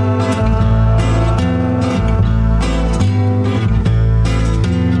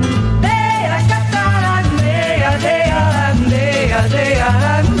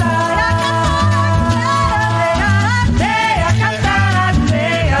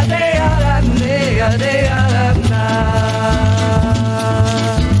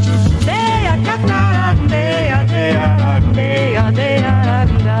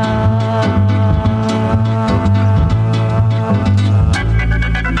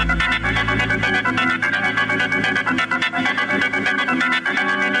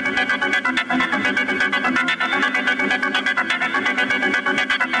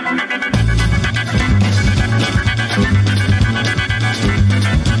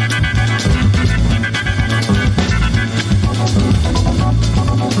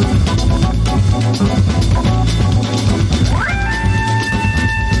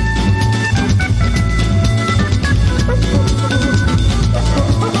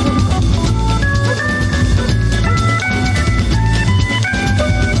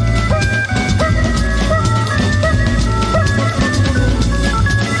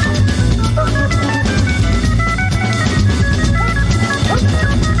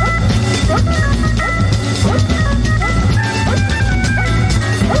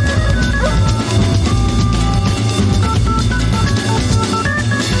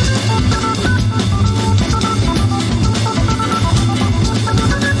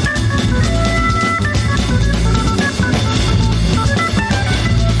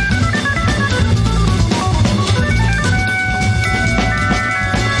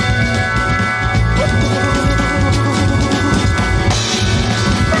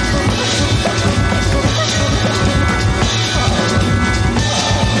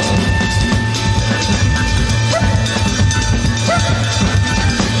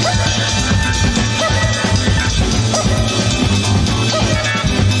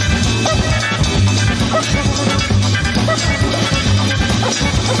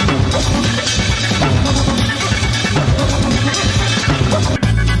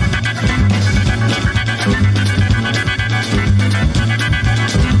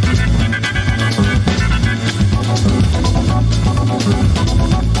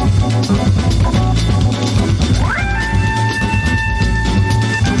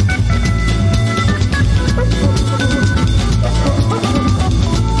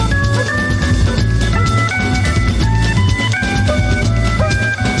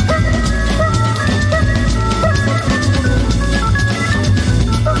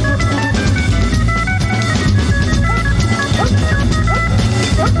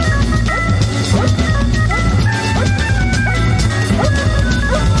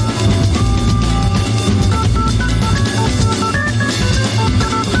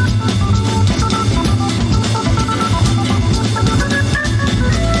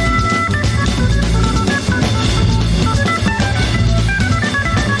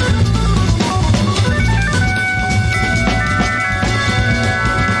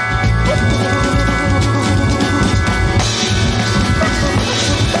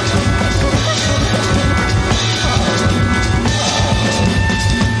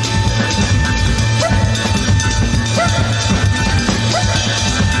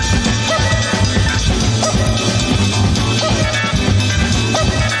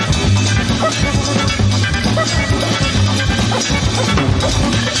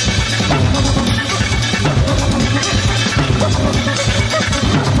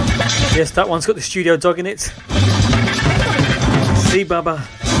 Yes, that one's got the studio dog in it. See, Bubba.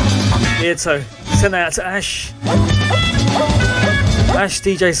 Yeah, so send that out to Ash. Ash,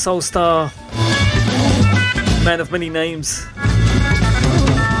 DJ Soulstar, man of many names.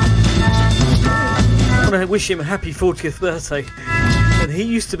 I want to wish him a happy 40th birthday. And he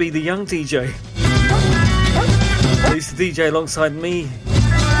used to be the young DJ. He used to DJ alongside me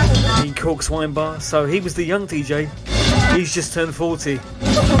in Cork's Wine Bar. So he was the young DJ. He's just turned 40.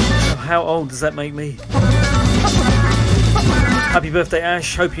 So how old does that make me? Happy birthday,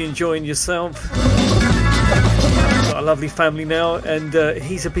 Ash. Hope you're enjoying yourself. Got a lovely family now, and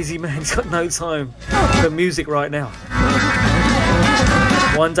he's a busy man. He's got no time for music right now.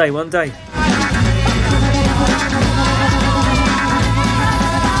 One day.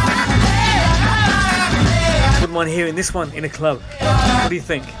 Wouldn't mind hearing this one in a club. What do you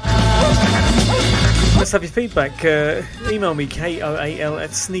think? Let's have your feedback. Email me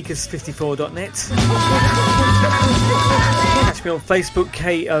koal@sneakers54.net. Catch me on Facebook,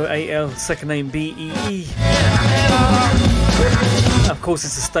 KOAL, second name BEE. Of course,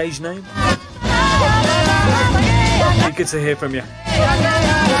 it's a stage name. Be good to hear from you.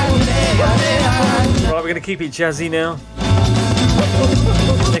 Right, we're going to keep it jazzy now.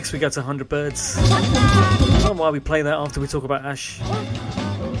 Next we go to 100 Birds. I don't know why we play that after we talk about Ash.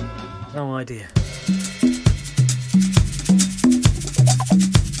 No idea.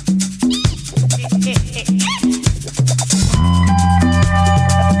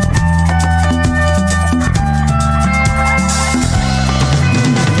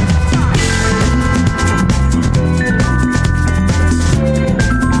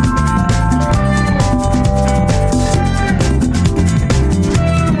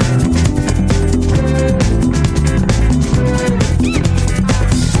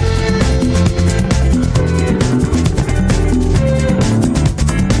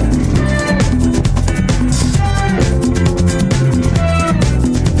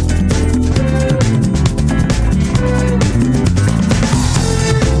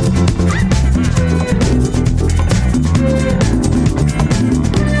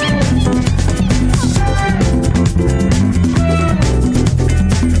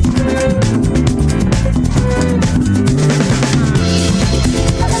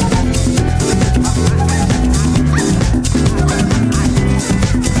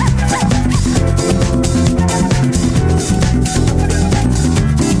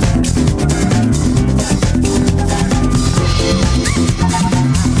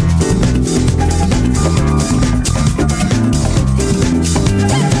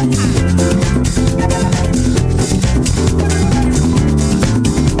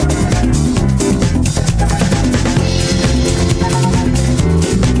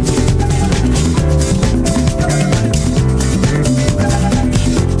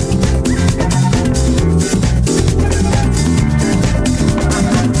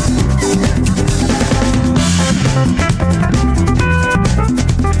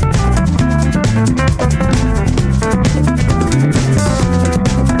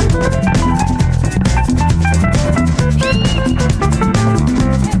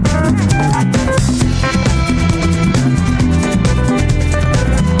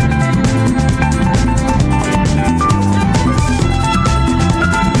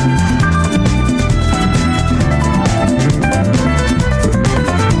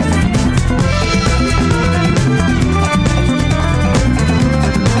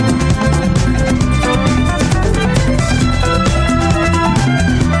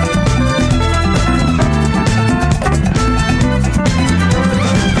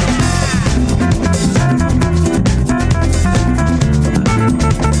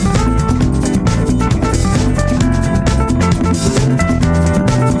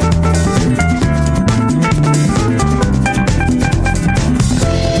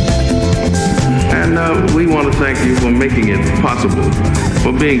 Making it possible,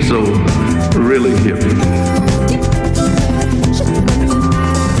 for being so really hip.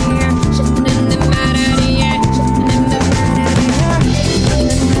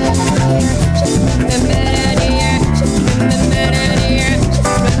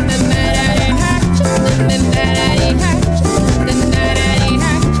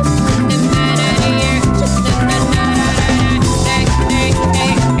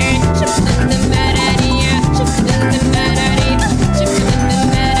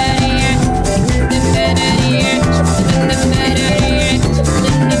 Better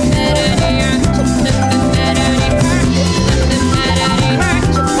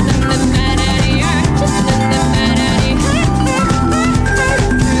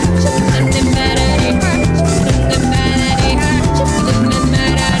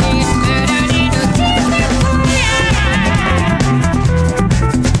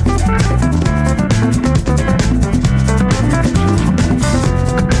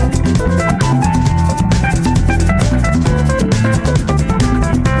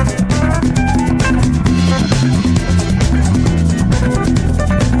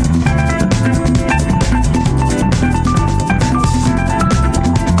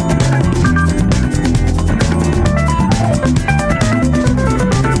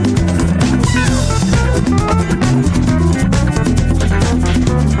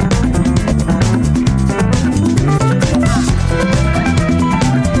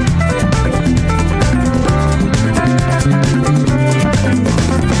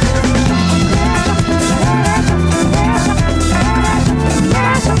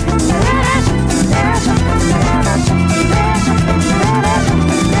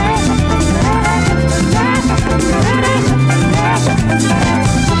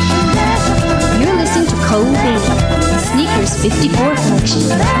 54 collection.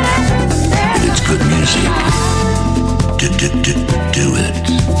 If it's good music, do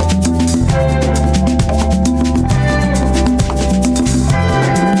it.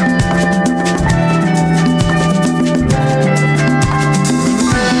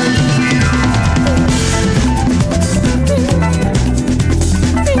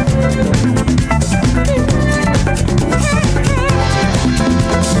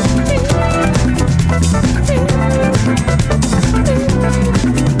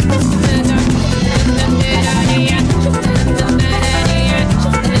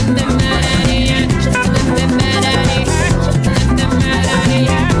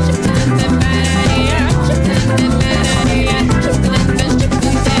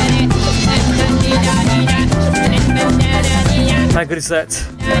 How good is that?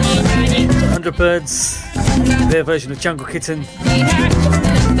 100 Birds, their version of Jungle Kitten,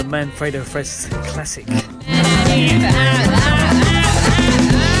 the Manfredo Fest classic.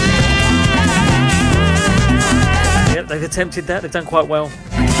 Yep, they've attempted that, they've done quite well.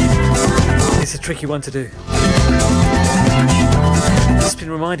 It's a tricky one to do. Just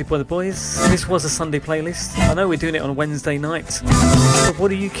been reminded by the boys, this was a Sunday playlist. I know we're doing it on a Wednesday night, but what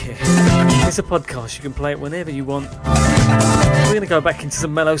do you care? It's a podcast, you can play it whenever you want. We're going to go back into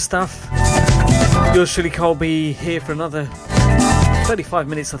some mellow stuff. Yours truly, Colby, here for another 35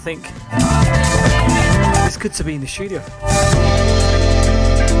 minutes, I think. It's good to be in the studio.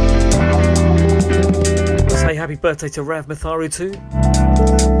 Say happy birthday to Rav Matharu too.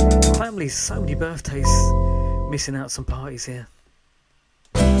 Family, so many birthdays. Missing out some parties here.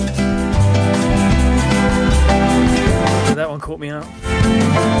 So that one caught me out.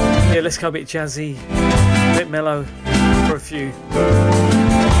 Yeah, let's go a bit jazzy, a bit mellow for a few.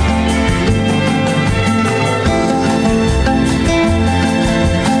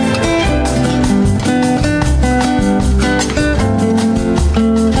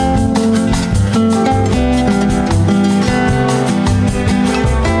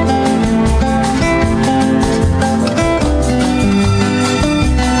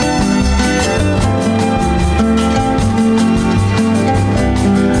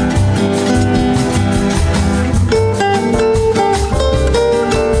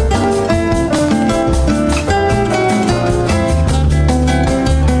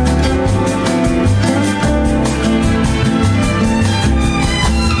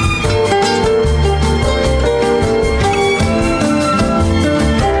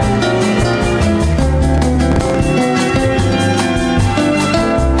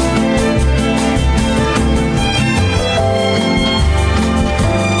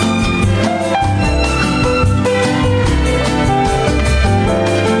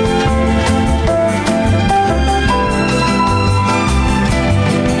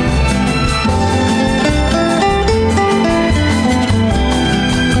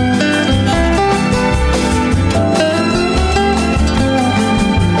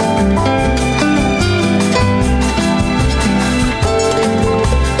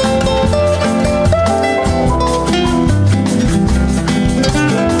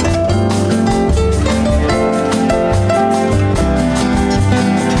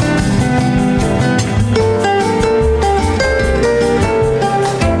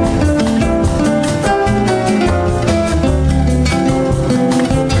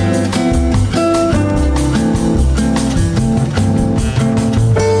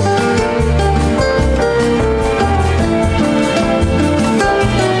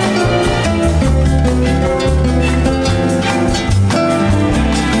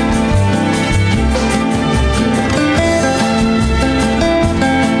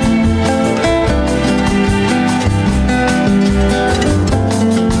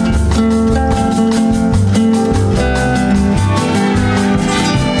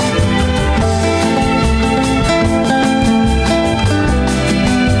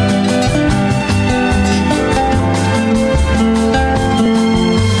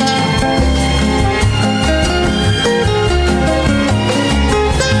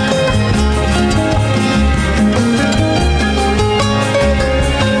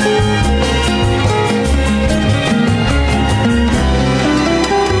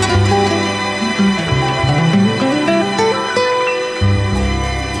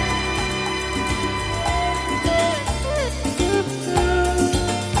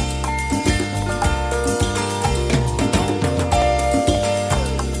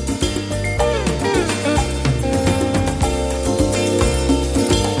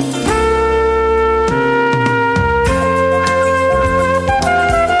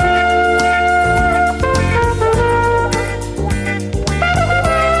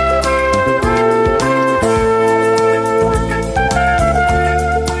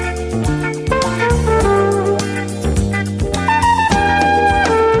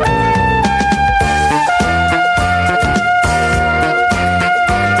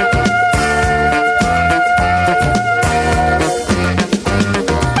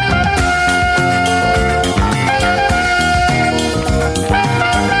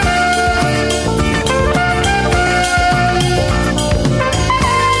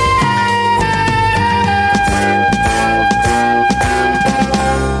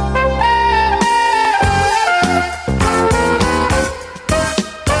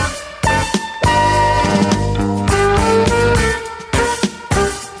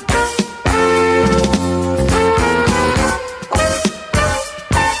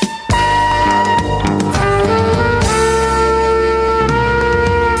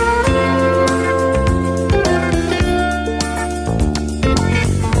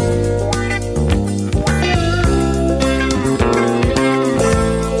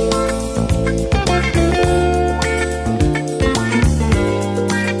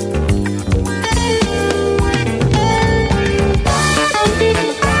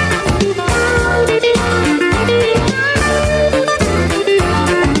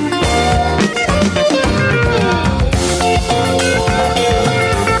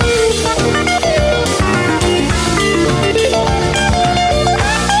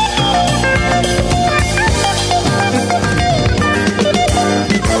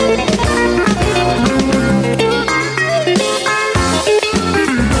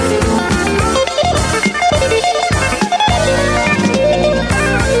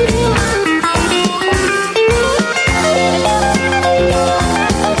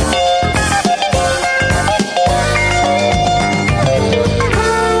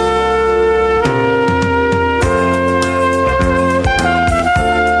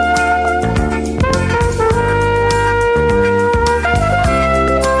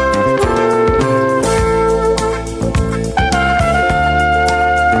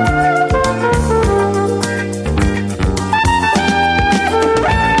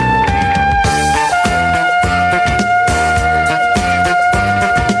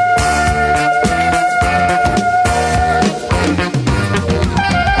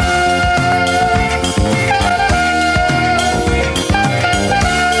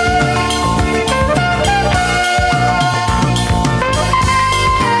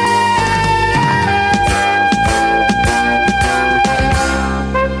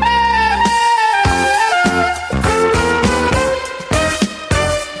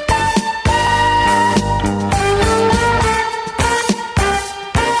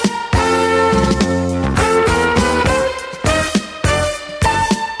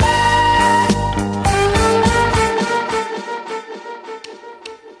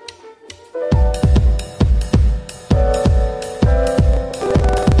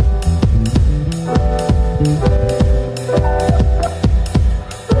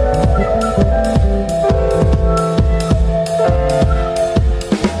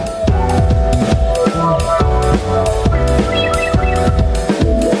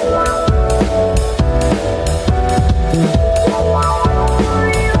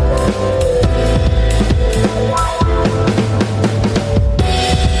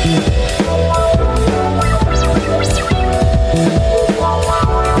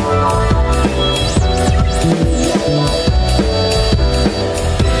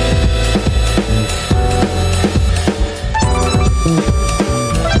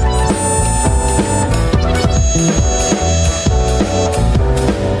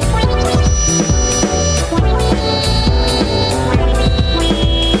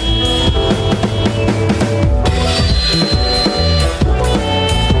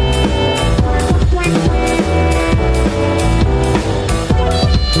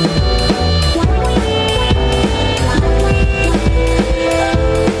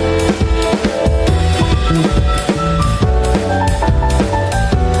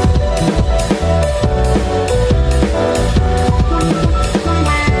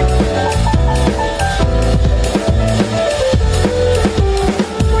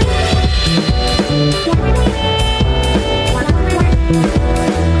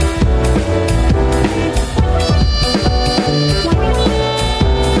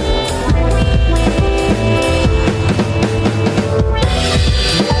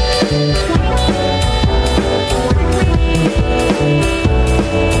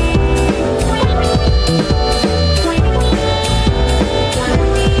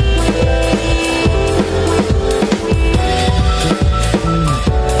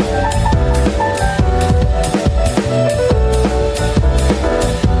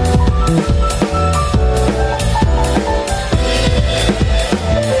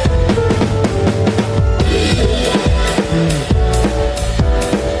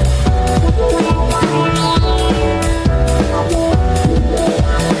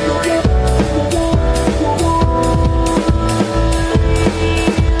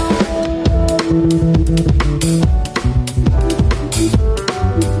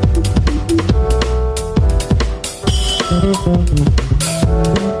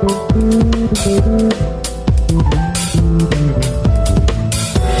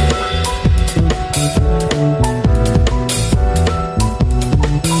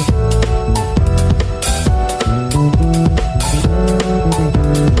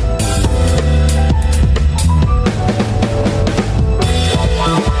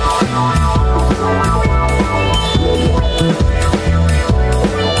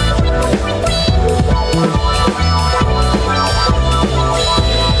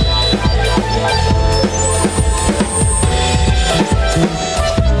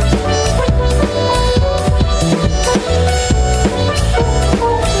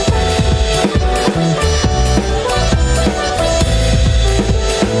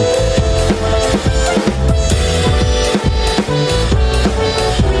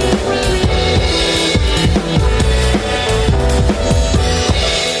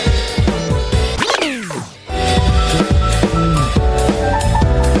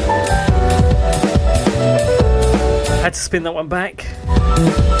 Spin that one back.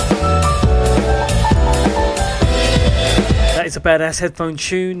 That is a badass headphone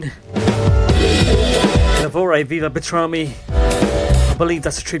tune. Lavore Viva Betrami. I believe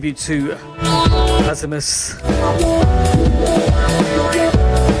that's a tribute to Azimus.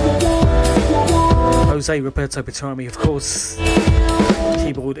 Jose Roberto Betrami, of course,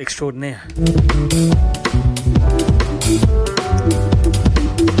 keyboard extraordinaire.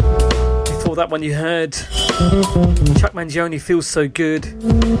 Before that one you heard Chuck Mangione, Feels So Good,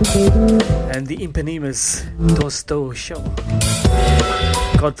 and the Impanimas, Dos Do Show,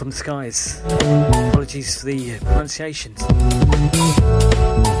 God from the Skies. Apologies for the pronunciations.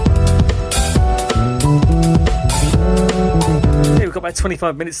 Yeah, we've got about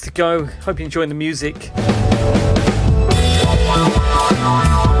 25 minutes to go. Hope you're enjoying the music.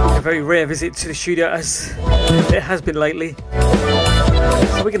 A very rare visit to the studio, as it has been lately.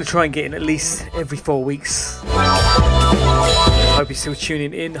 So we're going to try and get in at least every 4 weeks. Hope you're still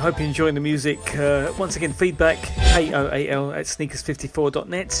tuning in. Hope you're enjoying the music. Once again, feedback,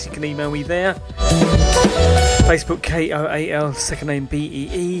 koal@sneakers54.net. You can email me there. Facebook, KOAL, second name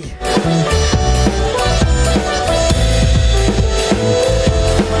BEE.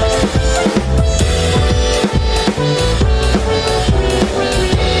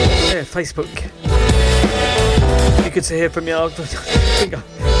 Yeah, Facebook. Good to hear from you. I think I've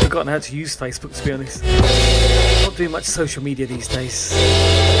forgotten how to use Facebook, to be honest. Not doing much social media these days.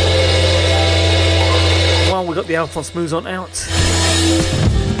 Well, we got the Alphonse Mouzon out.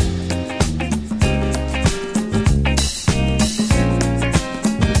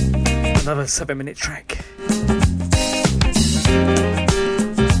 Another 7-minute track.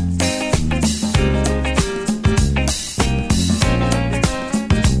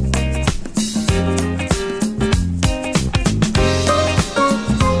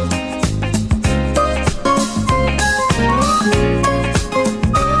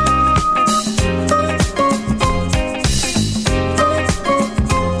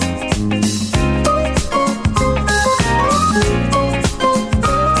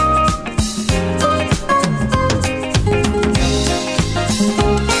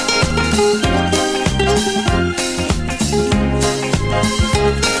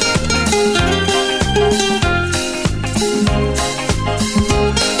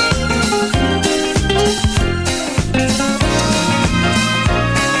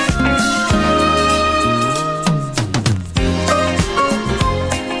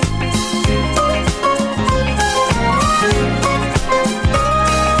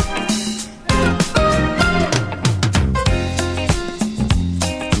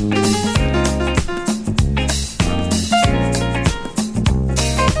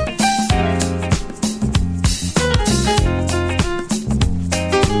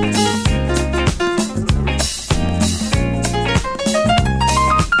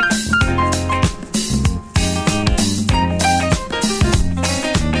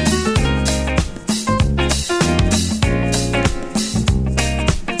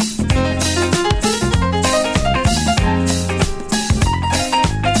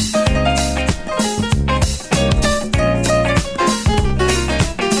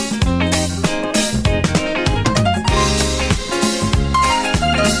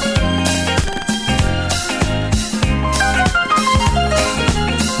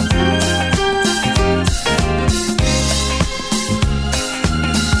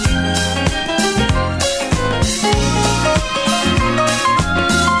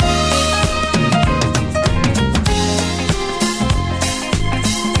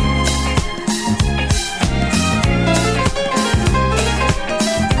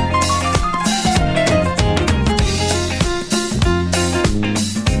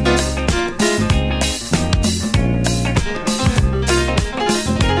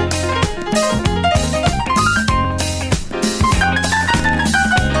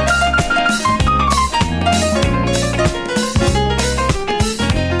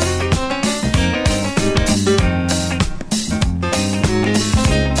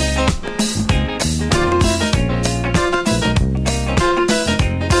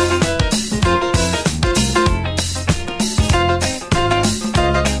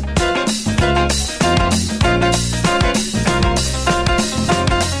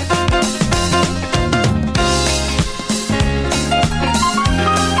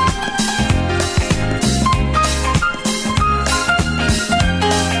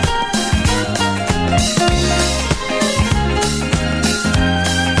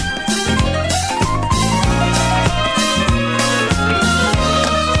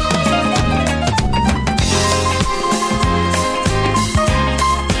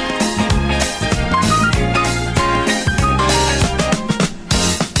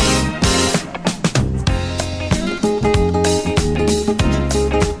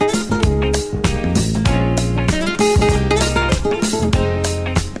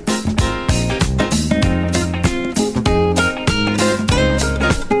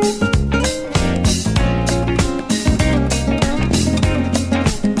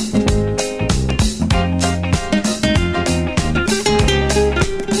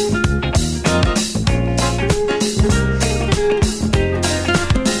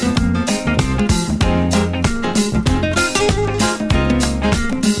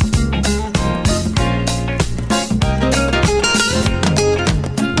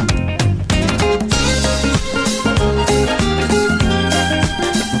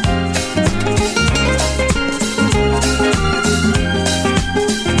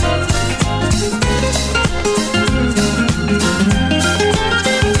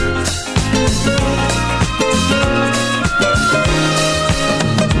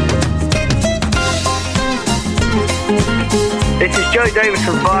 Joe Davis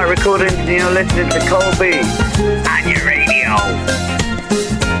from Fire Recordings, and you're listening to Colby and your radio.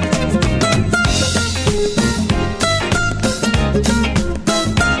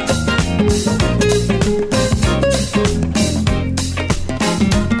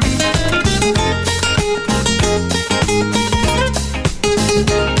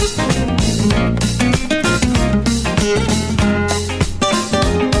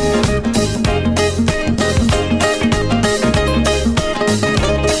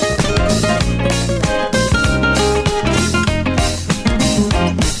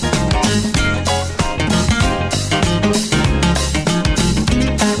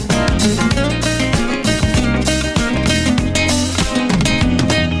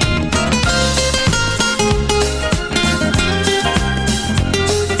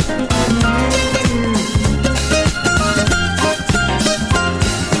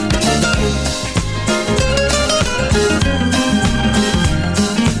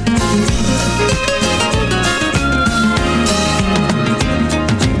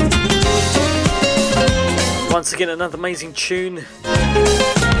 Once again, another amazing tune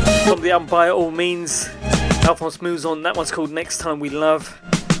from the album By All Means. Alphonse moves on. That one's called Next Time We Love.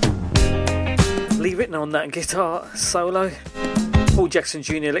 Lee Ritenour on that guitar solo. Paul Jackson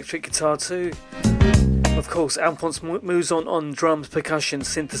Jr. electric guitar too. Of course, Alphonse moves on drums, percussion,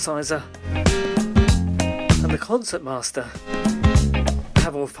 synthesizer. And the concert master,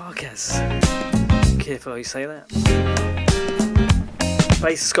 Pavel Farkas. Careful how you say that.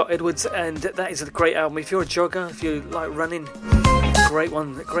 Bass Scott Edwards, and that is a great album. If you're a jogger, if you like running, great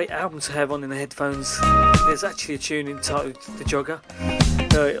one, a great album to have on in the headphones. There's actually a tune entitled The Jogger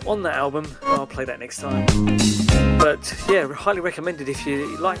on that album. I'll play that next time. But yeah, highly recommended if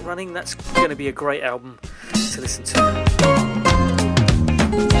you like running. That's going to be a great album to listen to.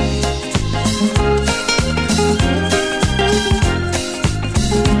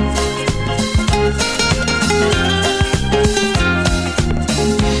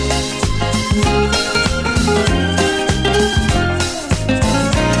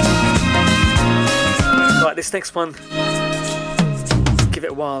 This next one, give it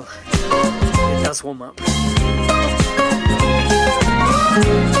a while, it does warm up.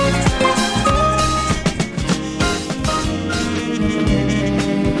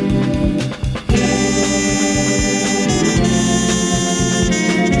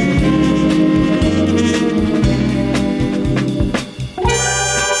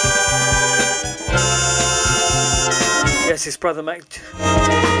 Yes, it's Brother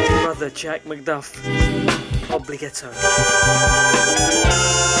Jack McDuff. Obligato.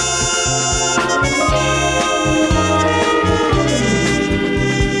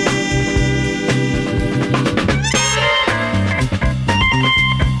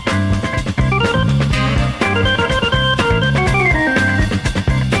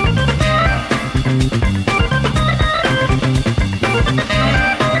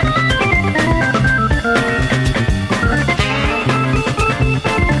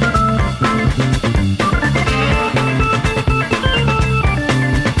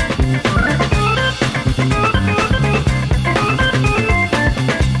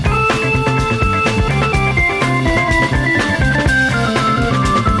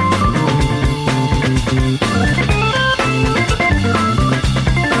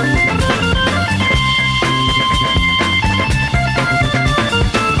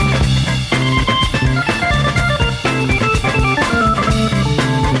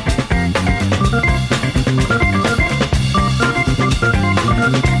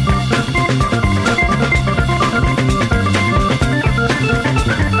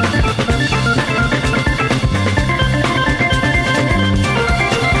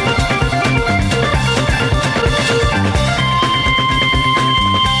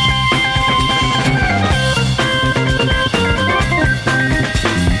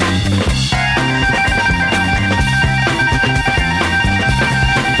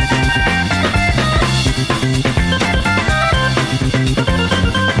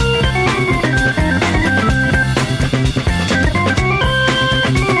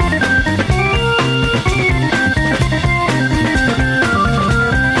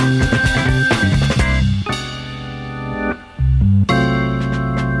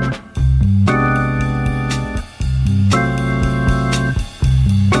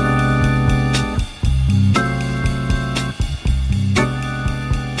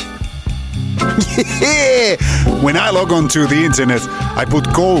 When I log on to the internet, I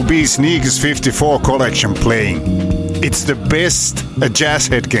put Colby Sneakers 54 collection playing. It's the best a jazz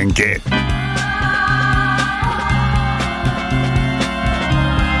head can get.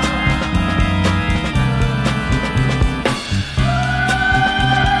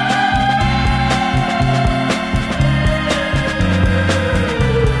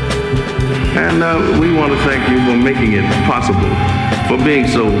 And we want to thank you for making it possible, for being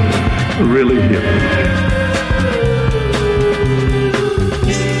so really hip.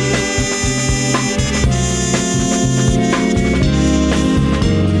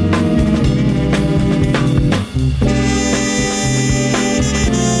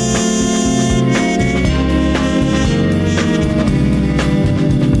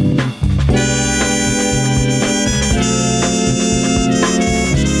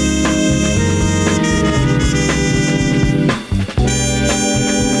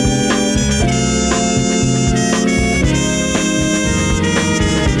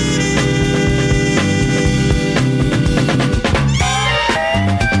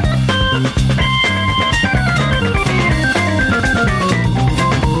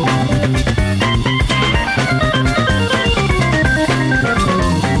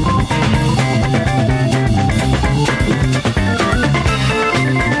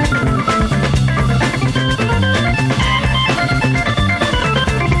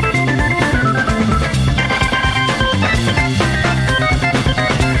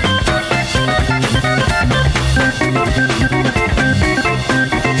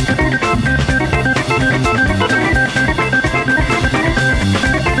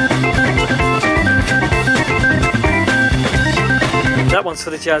 For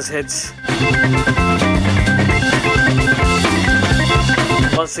the jazz heads.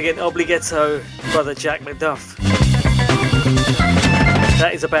 Once again, Obligato, brother Jack McDuff.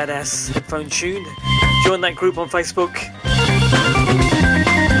 That is a badass headphone tune. Join that group on Facebook.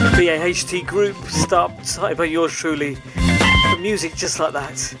 BAHT group. Start type by yours truly. For music just like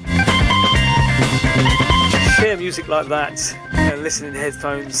that. Share music like that. And listen in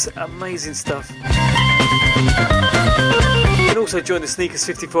headphones. Amazing stuff. You can also join the Sneakers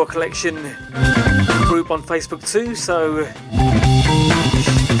 54 collection group on Facebook too, so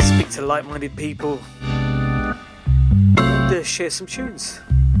speak to like-minded people and share some tunes.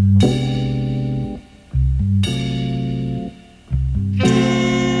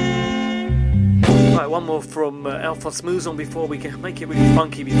 Right, one more from Alphonse Mouzon before we can make it really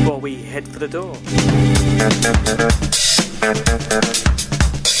funky before we head for the door.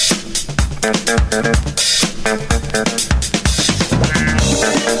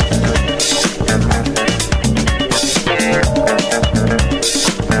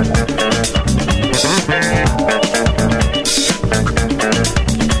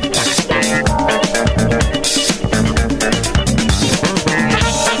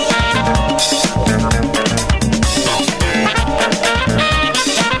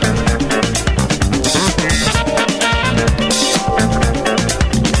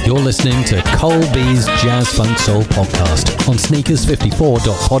 You're listening to Cole B's Jazz Funk Soul Podcast on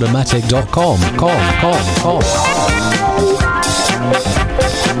sneakers54.podomatic.com.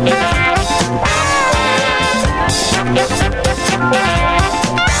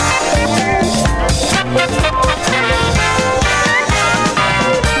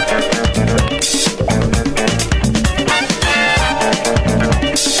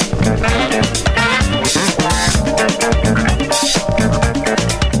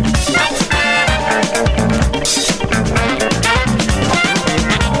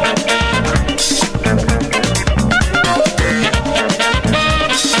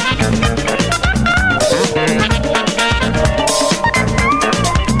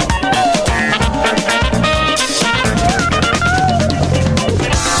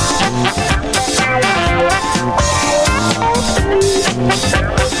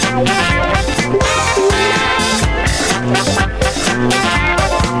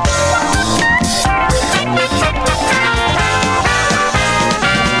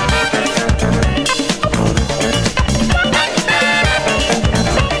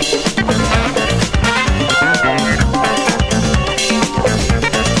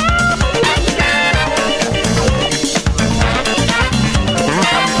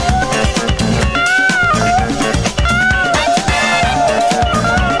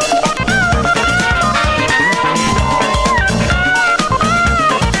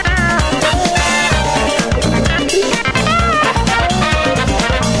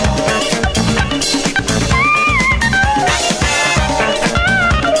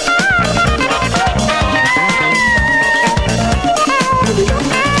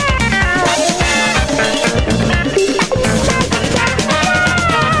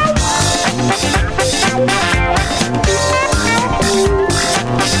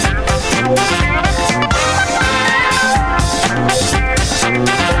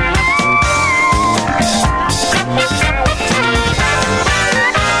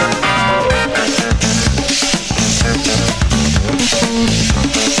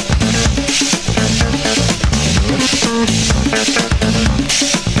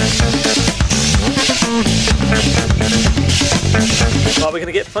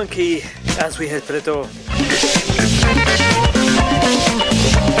 funky as we head for the door.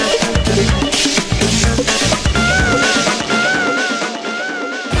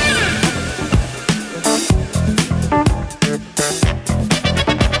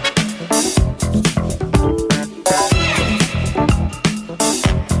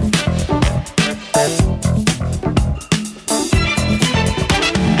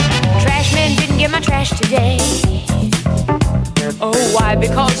 Trashman didn't get my trash today. Oh, why?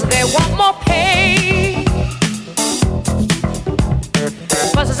 Because they want more pay.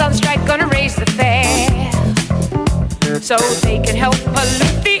 Buses on strike gonna raise the fare so they can help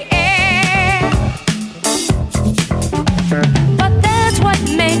pollute the air. But that's what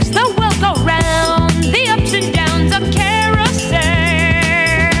makes the world go round, the ups and downs of carousel,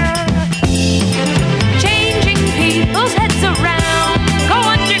 changing people's heads around. Go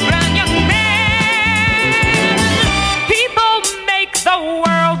underground, young man. People make the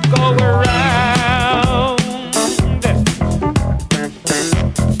world go around.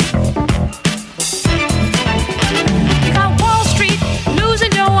 You got Wall Street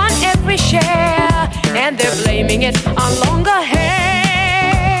losing dough on every share, and they're blaming it on longer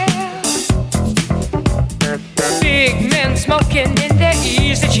hair. Big men smoking in their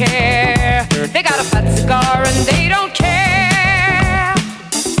easy chair. They got a fat cigar and they don't care.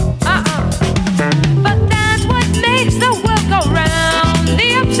 But that's what makes the world go round,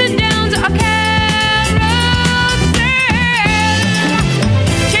 the ups and downs of carousel,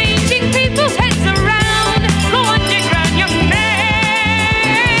 changing people's heads around. Go underground, young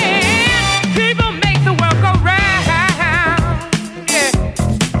man. People make the world go round. Yeah.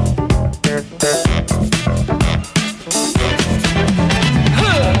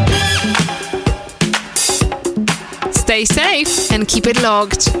 Stay safe and keep it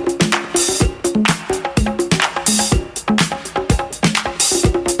logged.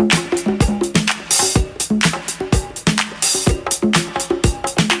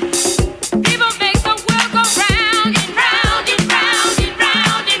 People make the world go round and round and round and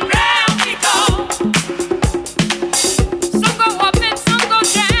round and round we go. Some go up and some go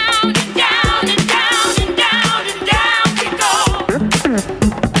down and down and down and down and down we go.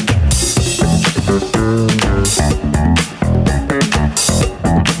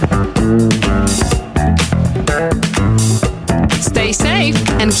 Stay safe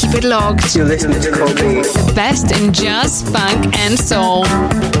and keep it logged. You're listening to Colby. The best in jazz, funk, and soul.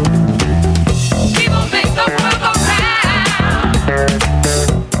 People make the world go round.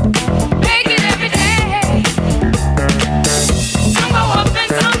 Make it every day. Some go up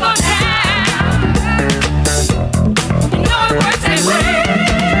and some go down. You know it works that way.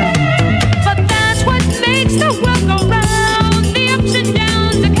 But that's what makes the world go round. The ups and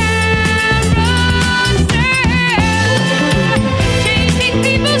downs of carousel, changing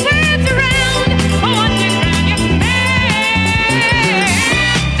people's heads around. Oh, underground, young man.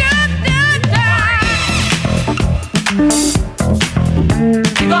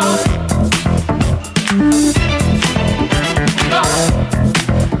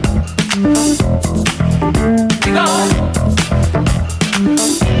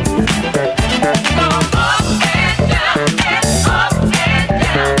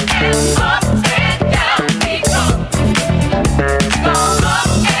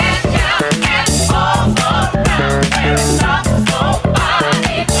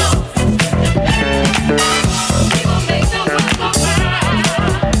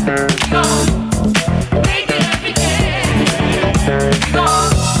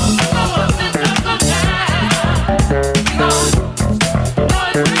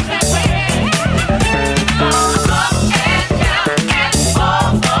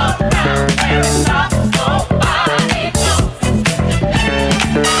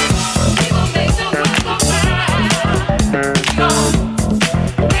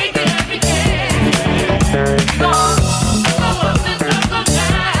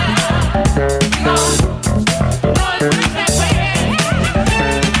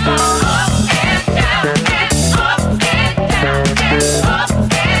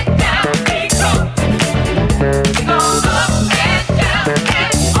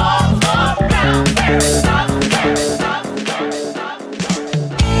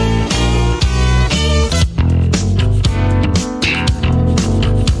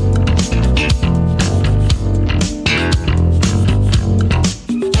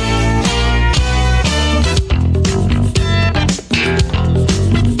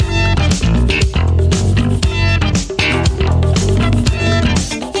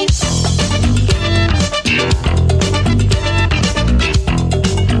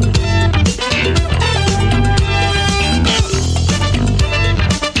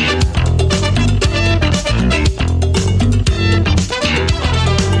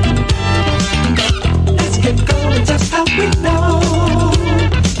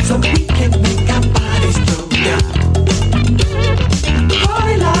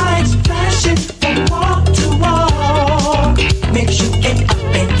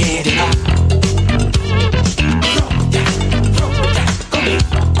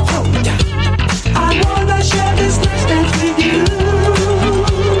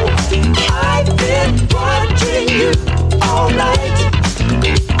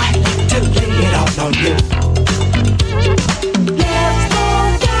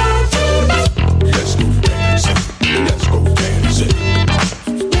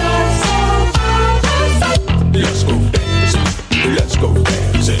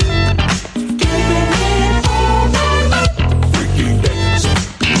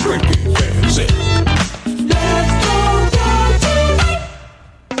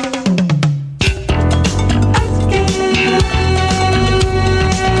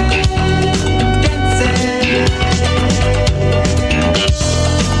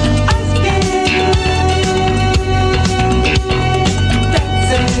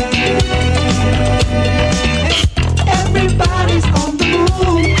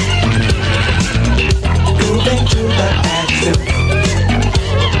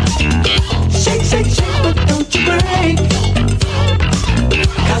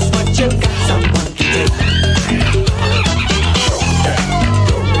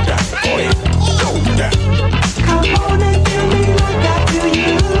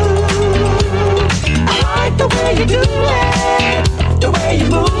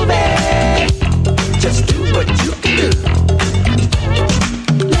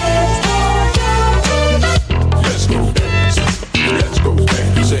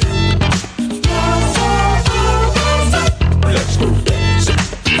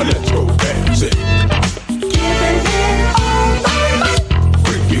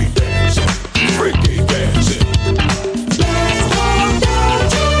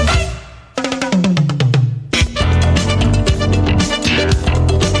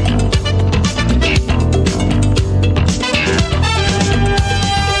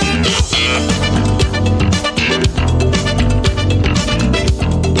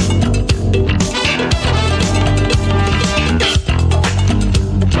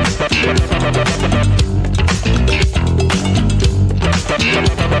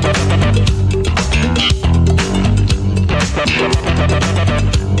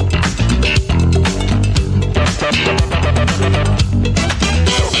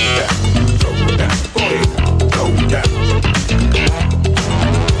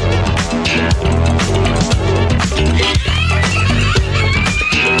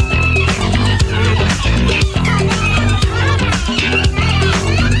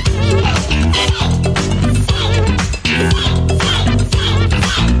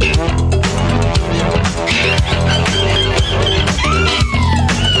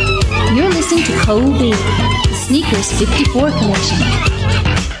 54 Collection.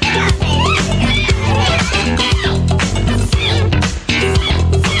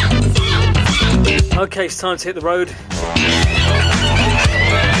 Okay, it's time to hit the road.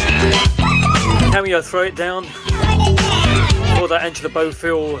 Cameo, Throw It Down. Before that, Angela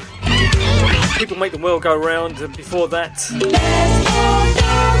Bofill, People Make the World Go Round. And before that,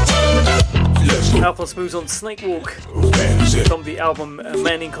 Alphonse Moves on Snake Walk from the album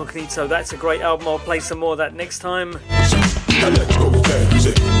Man Incognito. That's a great album. I'll play some more of that next time. It's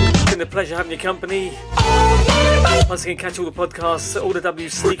been a pleasure having your company. Once again, catch all the podcasts at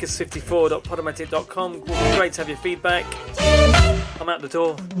allthewsneakers54.podomatic.com. It will be great to have your feedback. I'm out the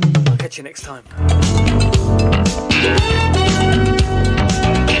door. I'll catch you next time.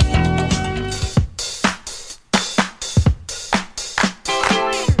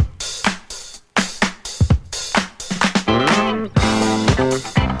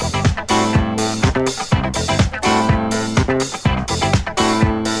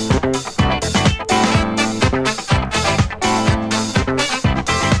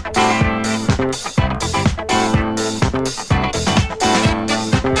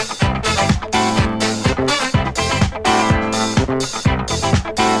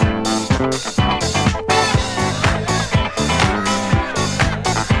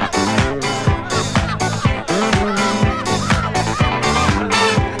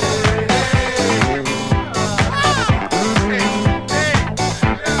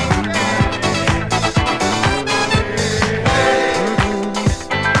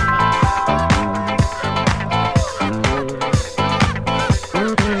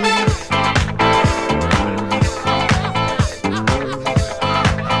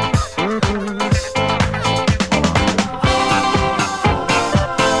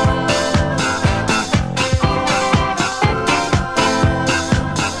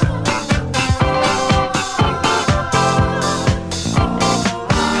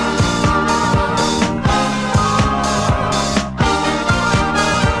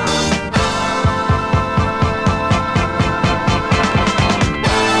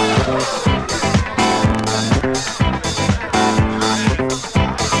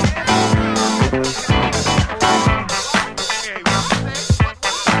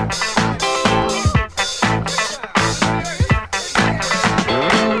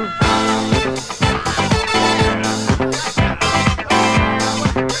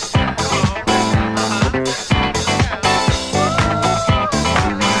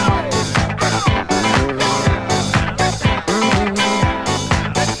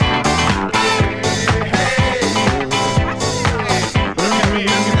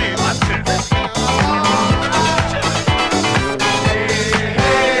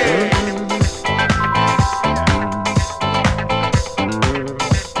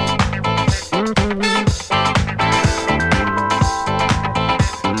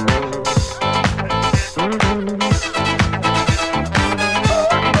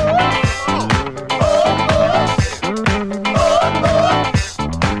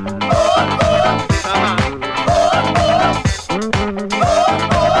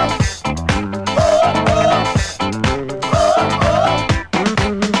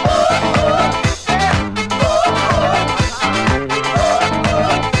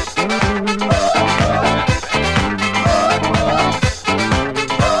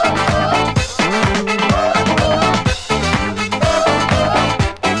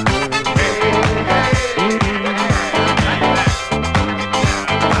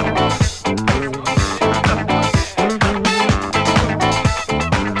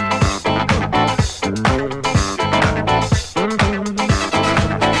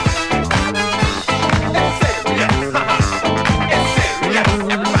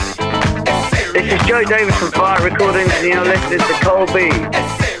 Joe Davis from Fire Recordings, and you're listening to Colby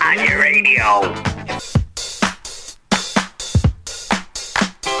on your radio.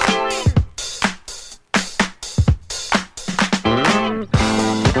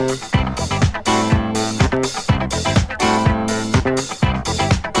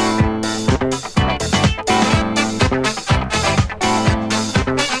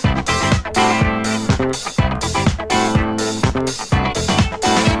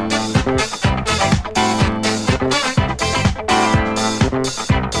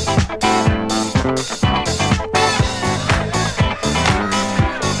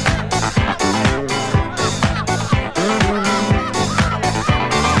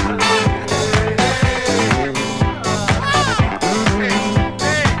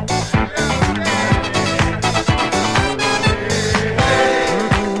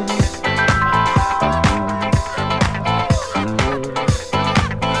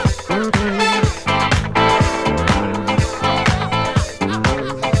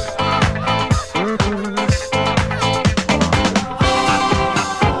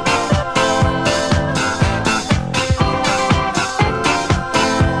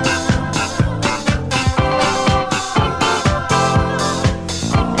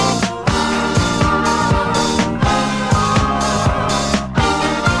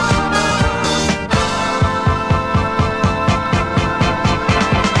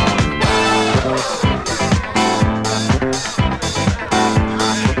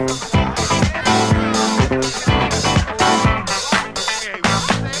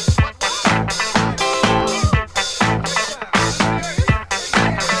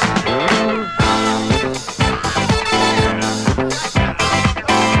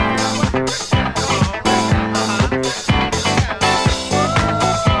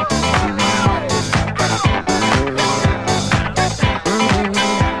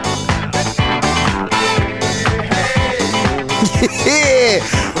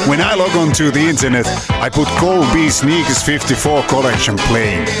 When I log on to the internet, I put Colby Sneakers 54 collection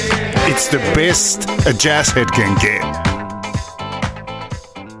playing. It's the best a jazz head can get.